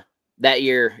 And that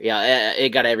year, yeah, it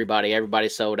got everybody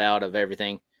sold out of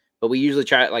everything. But we usually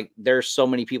try, like, there's so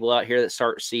many people out here that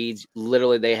start seeds.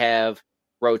 Literally, they have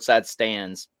roadside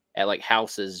stands at like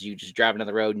houses. You just drive down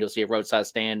the road and you'll see a roadside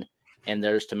stand, and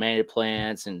there's tomato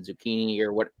plants and zucchini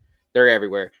or what. They're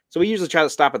everywhere. So we usually try to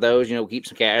stop at those, keep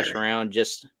some cash around,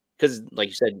 just because, like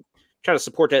you said, try to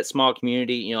support that small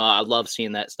community. I love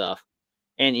seeing that stuff.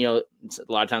 And, a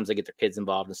lot of times they get their kids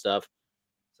involved and stuff.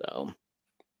 So.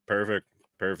 Perfect.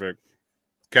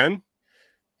 Ken?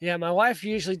 Yeah, my wife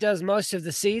usually does most of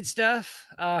the seed stuff.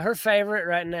 Her favorite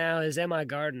right now is Am I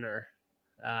Gardener?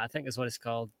 I think that's what it's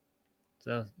called.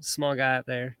 So small guy up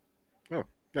there. Oh,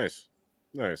 nice.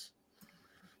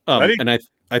 And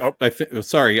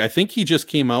I think he just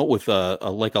came out with a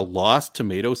lost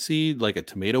tomato seed, like a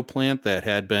tomato plant that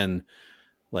had been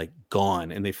like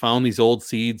gone, and they found these old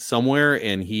seeds somewhere,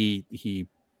 and he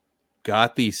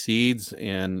got these seeds,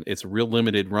 and it's a real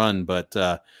limited run, but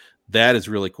that is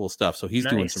really cool stuff. So he's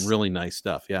doing some really nice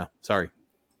stuff. Yeah. Sorry.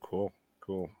 Cool.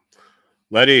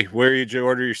 Letty, where did you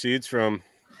order your seeds from?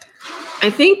 I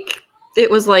think it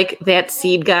was like that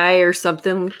seed guy or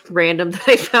something random that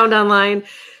I found online.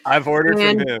 I've ordered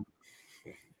from him.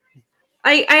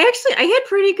 I had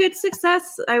pretty good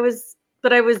success. I was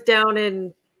down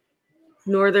in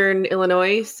northern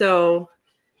Illinois, so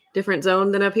different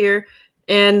zone than up here.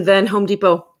 And then Home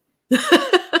Depot.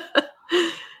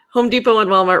 Home Depot and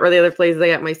Walmart were the other places I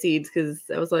got my seeds, because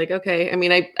I was like, okay. I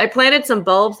mean, I planted some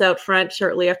bulbs out front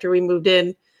shortly after we moved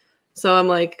in. So I'm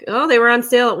like, oh, they were on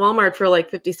sale at Walmart for like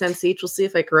 50 cents each. We'll see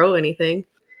if I grow anything.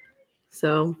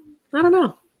 So I don't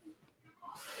know.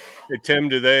 Hey, Tim,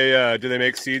 do they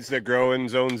make seeds that grow in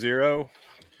zone 0?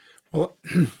 Well,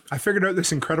 I figured out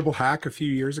this incredible hack a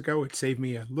few years ago. It saved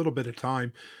me a little bit of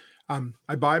time.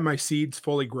 I buy my seeds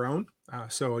fully grown.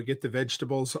 So I get the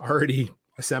vegetables already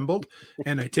assembled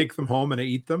and I take them home and I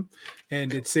eat them.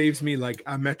 And it saves me like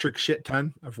a metric shit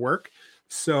ton of work.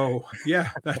 So yeah,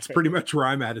 that's pretty much where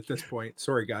I'm at this point.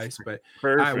 Sorry guys, but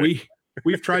Perfect.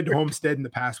 we've tried to homestead in the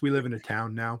past. We live in a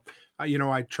town now.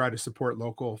 I try to support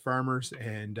local farmers,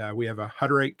 and we have a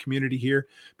Hutterite community here,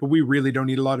 but we really don't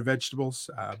eat a lot of vegetables.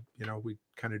 We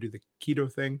kind of do the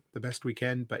keto thing the best we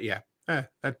can. But yeah,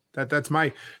 that's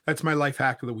my life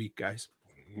hack of the week, guys.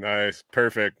 Nice.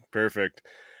 Perfect.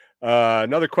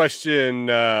 Another question.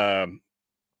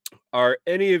 Are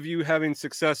any of you having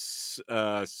success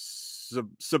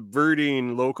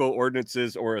subverting local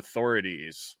ordinances or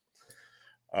authorities?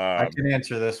 I can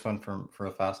answer this one for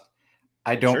a fast.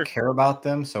 I don't care about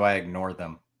them, so I ignore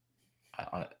them.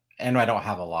 And I don't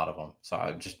have a lot of them. So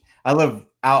I live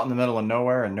out in the middle of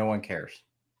nowhere and no one cares.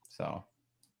 So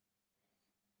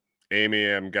Amy,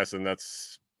 I'm guessing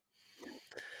that's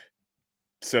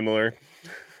similar.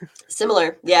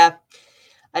 Similar. Yeah.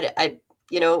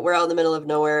 We're out in the middle of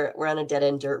nowhere. We're on a dead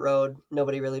end dirt road.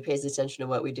 Nobody really pays attention to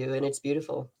what we do, and it's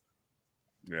beautiful.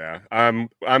 Yeah, I'm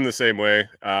the same way.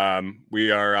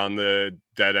 We are on the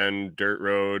dead end dirt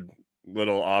road,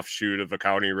 little offshoot of a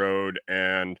county road,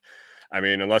 and I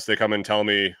mean, unless they come and tell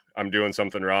me I'm doing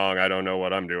something wrong, I don't know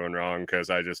what I'm doing wrong because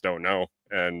I just don't know.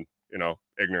 And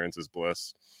ignorance is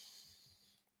bliss.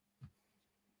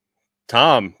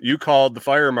 Tom, you called the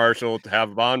fire marshal to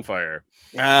have a bonfire.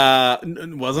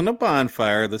 It wasn't a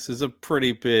bonfire. This is a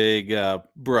pretty big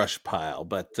brush pile,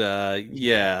 but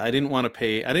yeah, I didn't want to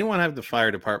pay. I didn't want to have the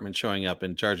fire department showing up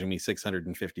and charging me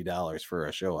 $650 for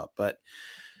a show up. But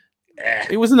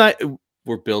it was not.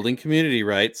 We're building community,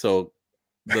 right? So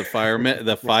the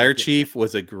fire chief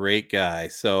was a great guy.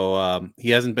 So he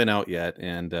hasn't been out yet,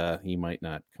 and he might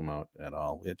not come out at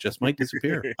all. It just might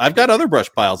disappear. I've got other brush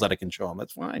piles that I can show him.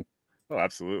 That's fine. Oh,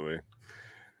 absolutely.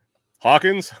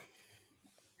 Hawkins.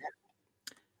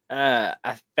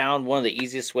 I found one of the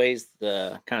easiest ways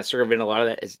to kind of circumvent a lot of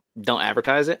that is don't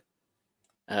advertise it.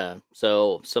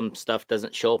 So some stuff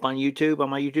doesn't show up on YouTube on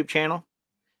my YouTube channel,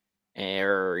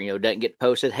 or doesn't get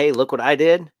posted. Hey, look what I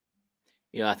did.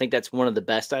 I think that's one of the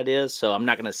best ideas. So I'm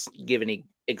not going to give any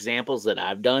examples that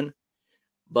I've done,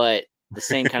 but the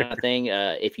same kind of thing.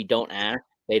 If you don't ask,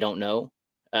 they don't know.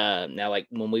 Now, like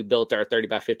when we built our 30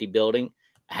 by 50 building,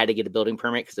 I had to get a building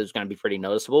permit because it was going to be pretty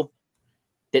noticeable.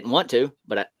 Didn't want to,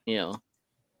 but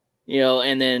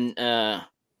and then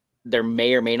there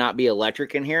may or may not be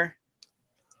electric in here,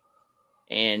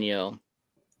 and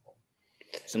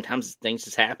sometimes things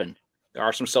just happen. There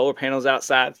are some solar panels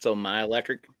outside, so my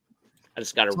electric, I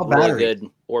just got a really good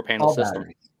 4-panel system.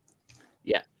 Battery.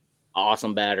 Yeah,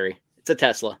 awesome battery. It's a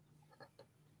Tesla.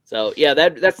 So yeah,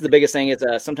 that's the biggest thing. Is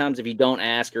sometimes if you don't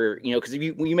ask, or because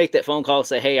when you make that phone call,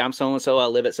 say, hey, I'm so and so, I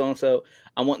live at so and so,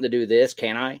 I'm wanting to do this,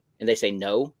 can I? And they say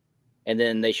no, and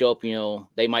then they show up.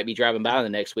 They might be driving by the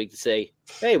next week to say,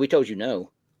 hey, we told you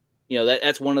no.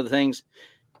 That's one of the things.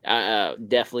 I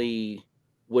definitely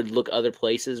would look other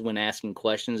places when asking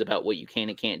questions about what you can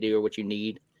and can't do or what you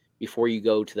need before you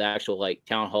go to the actual like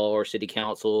town hall or city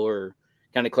council or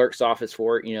county clerk's office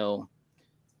for it. They'll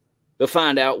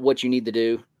find out what you need to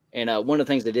do. And one of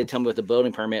the things they did tell me with the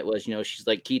building permit was, she's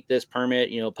like, keep this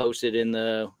permit, posted in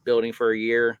the building for a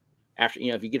year. After,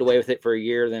 if you get away with it for a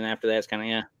year, then after that, it's kind of,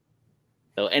 yeah.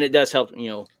 So, and it does help,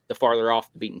 the farther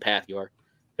off the beaten path you are.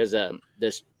 Because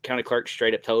this county clerk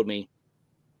straight up told me,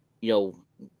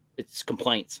 it's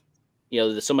complaints.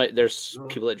 There's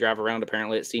people that drive around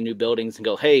apparently that see new buildings and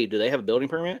go, hey, do they have a building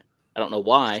permit? I don't know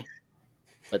why.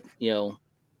 But, yeah,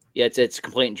 it's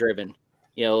complaint driven.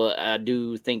 I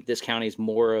do think this county is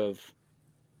more of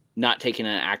not taking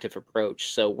an active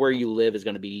approach. So where you live is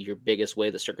going to be your biggest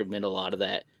way to circumvent a lot of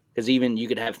that. Because even you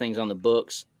could have things on the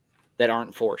books that aren't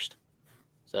enforced.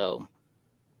 So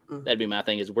that'd be my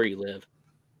thing, is where you live.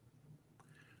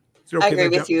 I agree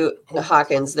with you,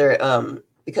 Hawkins. There,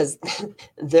 because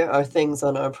there are things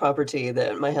on our property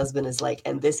that my husband is like,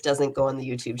 and this doesn't go on the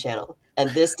YouTube channel, and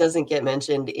this doesn't get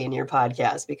mentioned in your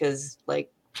podcast because,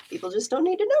 like, people just don't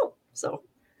need to know. So,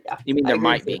 yeah. You mean there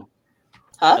might be?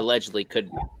 Huh? Allegedly could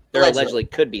be. There allegedly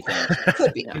could be things.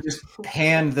 Could be. You just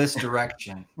pan this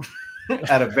direction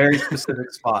at a very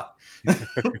specific spot.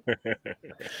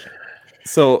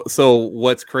 So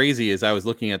what's crazy is I was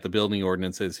looking at the building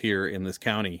ordinances here in this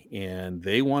county, and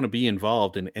they want to be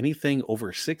involved in anything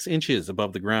over 6 inches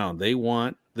above the ground. They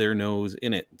want their nose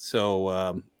in it.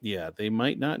 So, yeah, they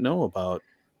might not know about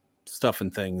stuff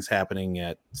and things happening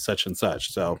at such and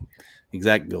such. So,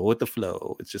 go with the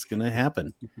flow. It's just going to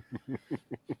happen.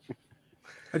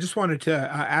 I just wanted to,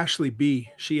 Ashley B,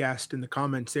 she asked in the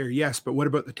comments there, yes, but what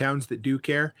about the towns that do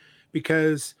care?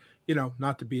 Because,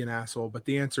 not to be an asshole, but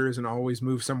the answer isn't always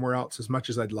move somewhere else as much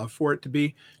as I'd love for it to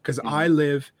be. Because I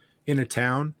live in a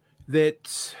town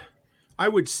that I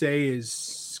would say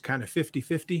is kind of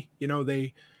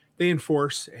 50-50. They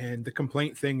enforce, and the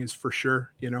complaint thing is for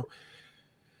sure,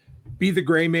 be the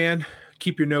gray man,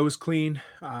 keep your nose clean.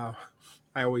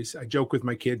 I joke with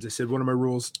my kids. I said, one of my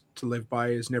rules to live by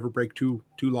is never break two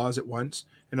laws at once.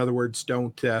 In other words,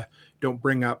 don't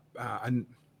bring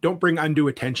undue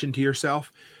attention to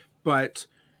yourself, but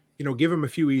give them a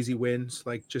few easy wins.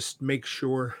 Like, just make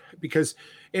sure, because,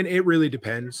 and it really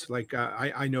depends. Like,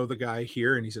 I know the guy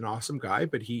here, and he's an awesome guy,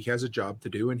 but he has a job to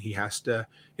do, and he has to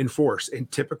enforce.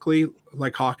 And typically,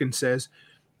 like Hawkins says,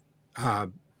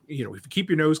 if you keep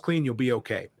your nose clean, you'll be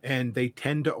okay. And they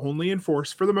tend to only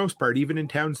enforce, for the most part, even in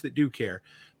towns that do care.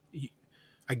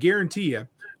 I guarantee you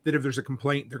that if there's a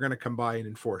complaint, they're going to come by and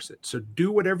enforce it. So do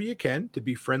whatever you can to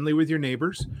be friendly with your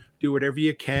neighbors. Do whatever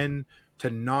you can to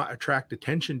not attract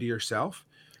attention to yourself.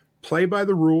 Play by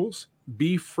the rules.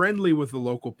 Be friendly with the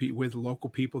local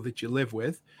people that you live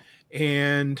with.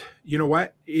 And you know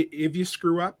what? If you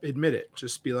screw up, admit it.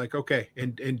 Just be like, okay,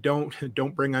 and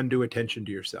don't bring undue attention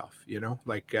to yourself. If you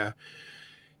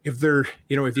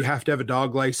have to have a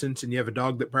dog license and you have a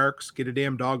dog that barks, get a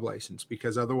damn dog license,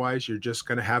 because otherwise you're just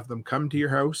going to have them come to your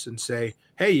house and say,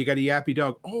 hey, you got a yappy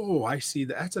dog. Oh, I see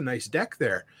that. That's a nice deck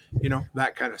there.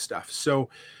 That kind of stuff. So,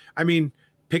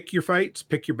 pick your fights,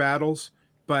 pick your battles,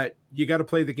 but you got to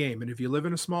play the game. And if you live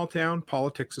in a small town,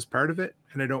 politics is part of it.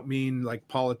 And I don't mean like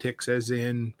politics as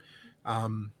in,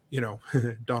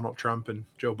 Donald Trump and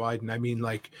Joe Biden. I mean,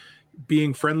 like,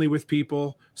 being friendly with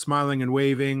people, smiling and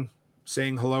waving,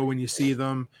 saying hello when you see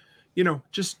them,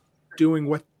 just doing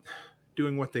what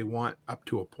they want up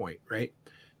to a point. Right.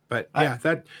 But yeah,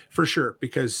 that for sure,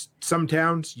 because some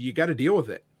towns you got to deal with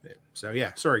it. So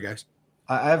yeah, sorry guys.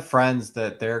 I have friends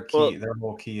that their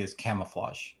whole key is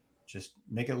camouflage. Just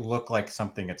make it look like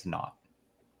something it's not.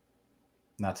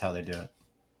 And that's how they do it.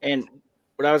 And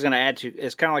what I was going to add to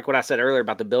is kind of like what I said earlier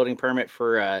about the building permit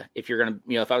for if you're going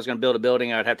to, if I was going to build a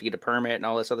building, I would have to get a permit and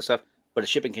all this other stuff. But a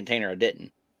shipping container, I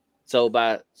didn't. So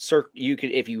you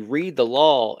could, if you read the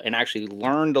law and actually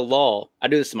learn the law. I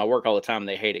do this in my work all the time. And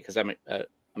they hate it because I'm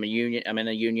a union. I'm in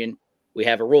a union. We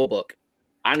have a rule book.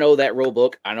 I know that rule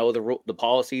book. I know the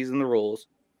policies and the rules.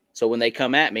 So when they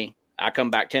come at me, I come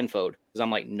back tenfold because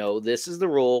I'm like, no, this is the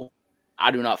rule.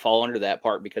 I do not fall under that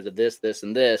part because of this, this,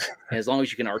 and this. And as long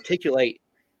as you can articulate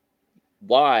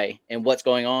why and what's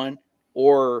going on,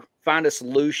 or find a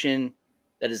solution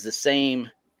that is the same,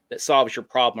 that solves your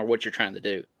problem or what you're trying to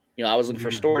do. I was looking for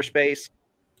storage space.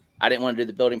 I didn't want to do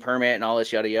the building permit and all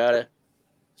this yada yada.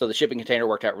 So the shipping container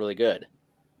worked out really good.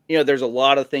 There's a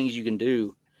lot of things you can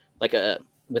do, like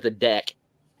with a deck.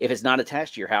 If it's not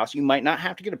attached to your house, you might not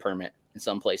have to get a permit in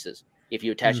some places. If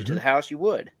you attach it to the house, you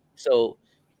would. So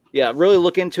yeah, really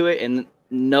look into it and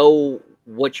know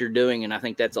what you're doing. And I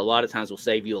think that's a lot of times will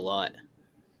save you a lot.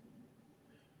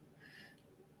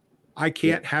 I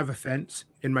can't have a fence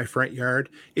in my front yard.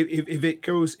 If it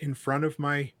goes in front of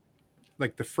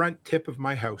the front tip of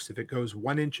my house, if it goes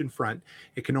 1 inch in front,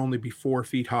 it can only be 4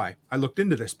 feet high. I looked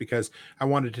into this because I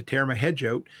wanted to tear my hedge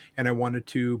out and I wanted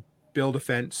to build a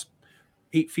fence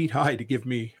 8 feet high to give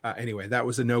me, anyway, that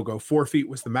was a no-go. 4 feet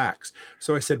was the max.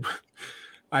 So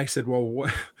I said, well,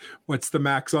 what's the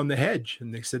max on the hedge?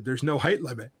 And they said, there's no height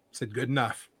limit. I said, good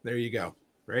enough. There you go.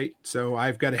 Right. So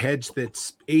I've got a hedge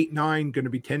that's 8, 9, going to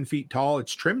be 10 feet tall.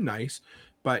 It's trimmed nice,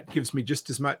 but gives me just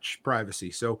as much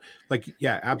privacy. So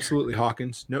yeah, absolutely.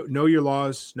 Hawkins, know your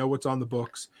laws, know what's on the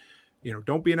books,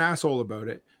 don't be an asshole about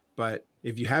it. But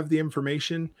if you have the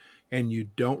information and you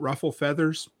don't ruffle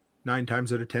feathers, 9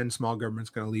 times out of 10, small government's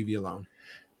going to leave you alone.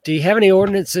 Do you have any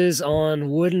ordinances on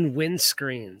wooden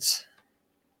windscreens?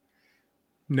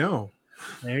 No.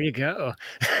 There you go.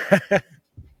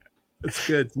 That's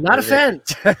good. Not a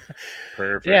fence.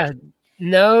 Perfect.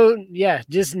 Yeah.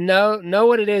 Just know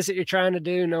what it is that you're trying to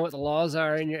do, know what the laws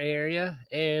are in your area,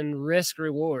 and risk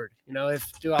reward.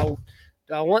 Do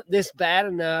I want this bad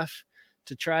enough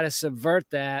to try to subvert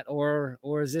that, or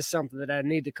is this something that I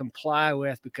need to comply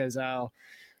with because I'll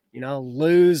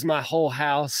lose my whole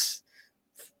house,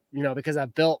 because I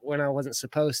built when I wasn't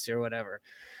supposed to or whatever.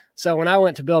 So when I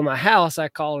went to build my house, I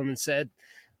called them and said,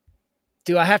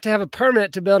 do I have to have a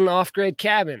permit to build an off-grade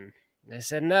cabin? They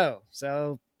said no.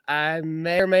 So I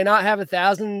may or may not have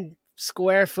 1,000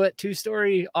 square foot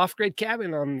 2-story off-grade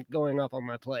cabin going up on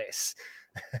my place.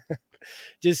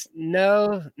 Just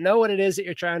know what it is that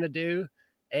you're trying to do.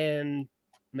 And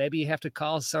maybe you have to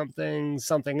call something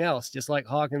else, just like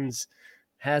Hawkins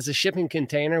has a shipping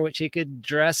container, which he could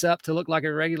dress up to look like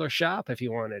a regular shop if he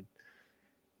wanted.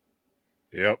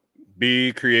 Yep.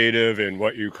 Be creative in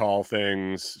what you call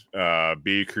things.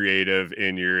 Be creative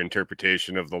in your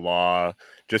interpretation of the law.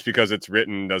 Just because it's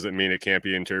written doesn't mean it can't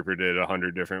be interpreted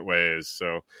 100 different ways.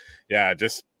 So, yeah,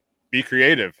 just be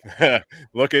creative.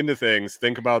 Look into things.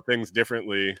 Think about things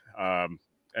differently,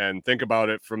 and think about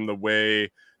it from the way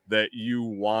that you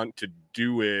want to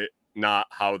do it, not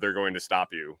how they're going to stop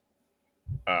you.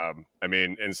 I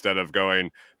mean, instead of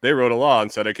going, they wrote a law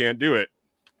and said I can't do it.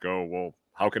 Go, well,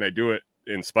 how can I do it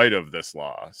in spite of this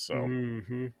law? So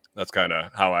that's kind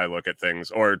of how I look at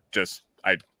things, or just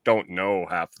I don't know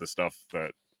half the stuff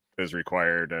that is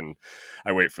required and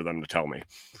I wait for them to tell me.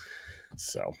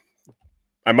 So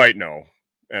I might know,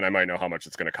 and I might know how much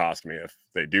it's going to cost me if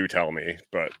they do tell me,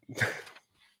 but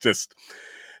just,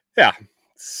 yeah.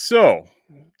 So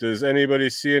does anybody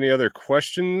see any other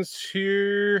questions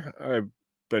here? I've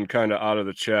been kind of out of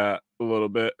the chat a little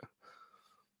bit.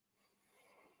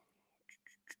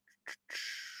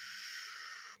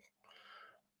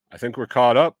 I think we're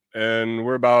caught up, and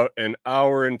we're about an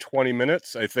hour and 20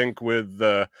 minutes. I think with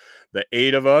the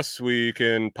 8 of us, we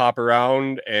can pop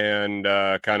around and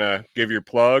kind of give your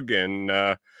plug, and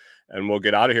we'll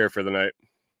get out of here for the night.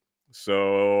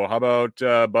 So how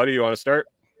about Buddy, you want to start?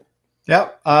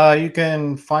 Yep. You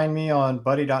can find me on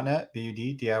buddy.net,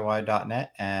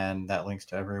 buddiy.net, and that links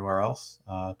to everywhere else.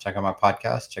 Check out my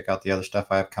podcast. Check out the other stuff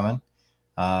I have coming.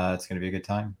 It's going to be a good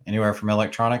time. Anywhere from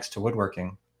electronics to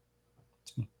woodworking.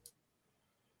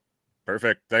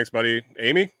 Perfect. Thanks, Buddy.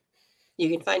 Amy? You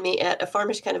can find me at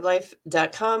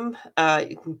afarmishkindoflife.com.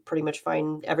 You can pretty much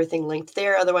find everything linked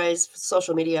there. Otherwise,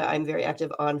 social media, I'm very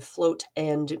active on Float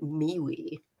and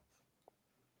MeWe.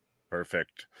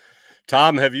 Perfect.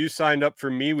 Tom, have you signed up for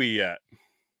MeWe yet?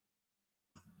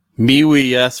 MeWe,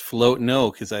 yes. Float,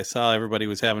 no, because I saw everybody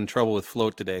was having trouble with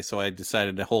Float today, so I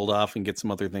decided to hold off and get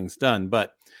some other things done.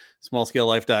 But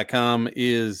smallscalelife.com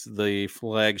is the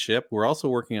flagship. We're also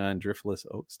working on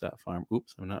driftlessoats.farm.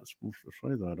 Oops, I'm not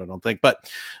I don't think, but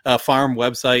farm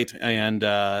website, and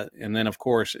then of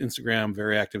course Instagram,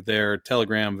 very active there.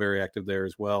 Telegram, very active there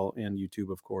as well, and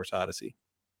YouTube, of course, Odyssey.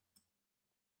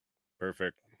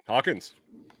 Perfect. Hawkins?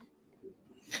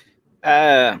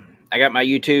 I got my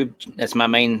YouTube. That's my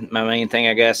main thing,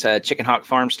 I guess. Chicken Hawk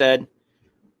Farmstead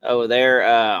over there.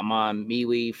 I'm on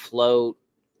MeWe, Float.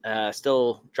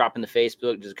 Still dropping the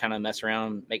Facebook, just kind of mess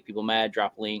around, make people mad,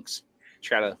 drop links,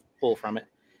 try to pull from it.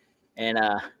 And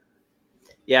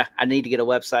yeah, I need to get a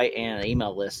website and an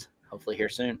email list, hopefully here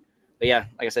soon. But yeah,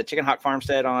 like I said, Chicken Hawk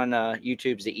Farmstead on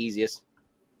YouTube is the easiest.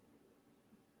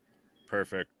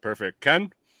 Perfect.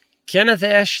 Ken?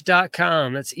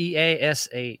 KennethEsh.com. That's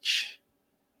EASH.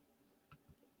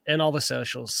 And all the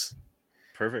socials.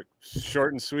 Perfect.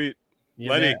 Short and sweet. You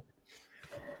Lenny? bet.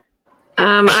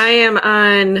 I am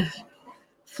on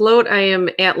Float. I am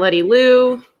at Letty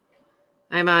Lou.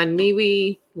 I'm on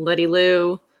MeWe, Letty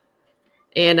Lou.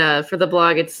 And for the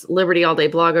blog, it's Liberty All Day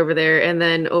blog over there. And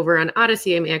then over on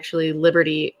Odyssey, I'm actually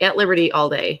Liberty All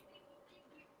Day.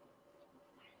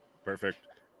 Perfect.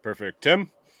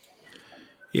 Tim?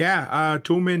 Yeah,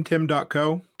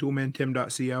 toolmantim.co,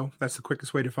 toolmantim.co. That's the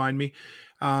quickest way to find me.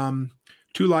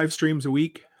 2 live streams a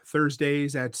week,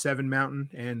 Thursdays at 7 Mountain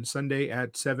and Sunday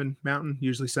at 7 Mountain.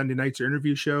 Usually Sunday nights are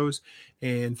interview shows,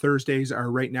 and Thursdays are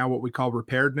right now what we call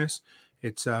Reparedness.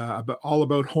 It's all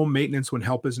about home maintenance when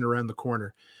help isn't around the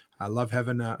corner. I love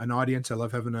having an audience. I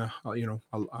love having a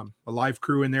live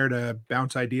crew in there to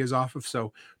bounce ideas off of.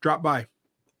 So drop by.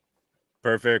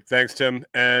 Perfect. Thanks, Tim.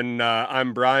 And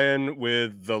I'm Brian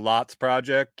with The Lots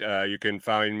Project. You can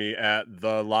find me at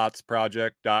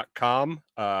thelotsproject.com.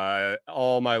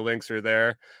 All my links are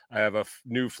there. I have a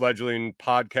new fledgling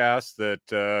podcast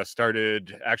that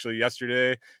started actually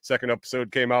yesterday. Second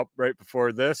episode came out right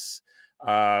before this.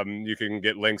 You can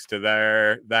get links to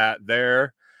that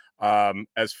there.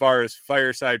 As far as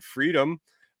Fireside Freedom,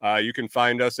 you can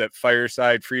find us at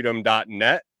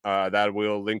firesidefreedom.net. That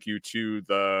will link you to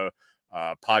the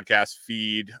podcast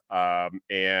feed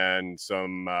and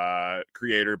some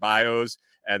creator bios.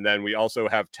 And then we also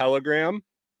have Telegram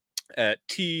at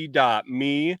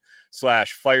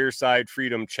t.me/fireside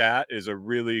freedom chat is a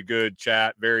really good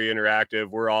chat, very interactive.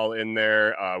 We're all in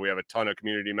there. We have a ton of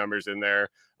community members in there,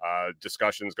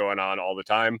 discussions going on all the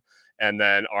time. And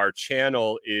then our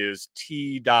channel is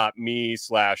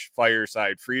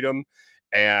t.me/fireside freedom.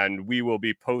 And we will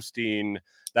be posting,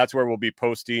 that's where we'll be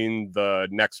posting the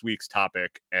next week's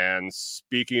topic. And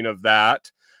speaking of that,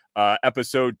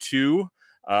 episode 2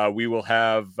 We will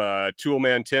have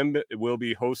Toolman Tim will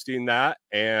be hosting that,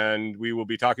 and we will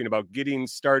be talking about getting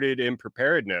started in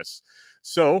preparedness.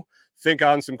 So think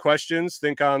on some questions,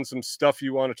 think on some stuff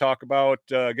you want to talk about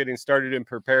getting started in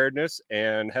preparedness,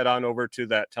 and head on over to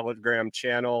that Telegram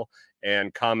channel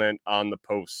and comment on the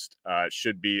post. It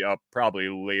should be up probably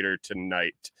later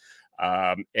tonight.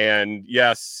 And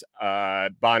yes,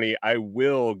 Bonnie, I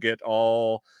will get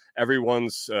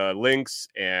everyone's links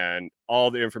and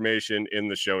all the information in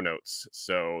the show notes.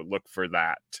 So look for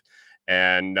that.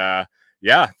 And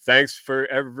yeah, thanks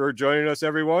for joining us,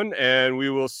 everyone. And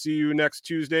we will see you next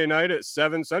Tuesday night at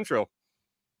 7 Central.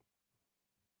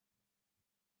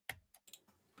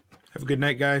 Have a good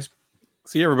night, guys.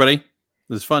 See you, everybody.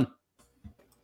 This is fun.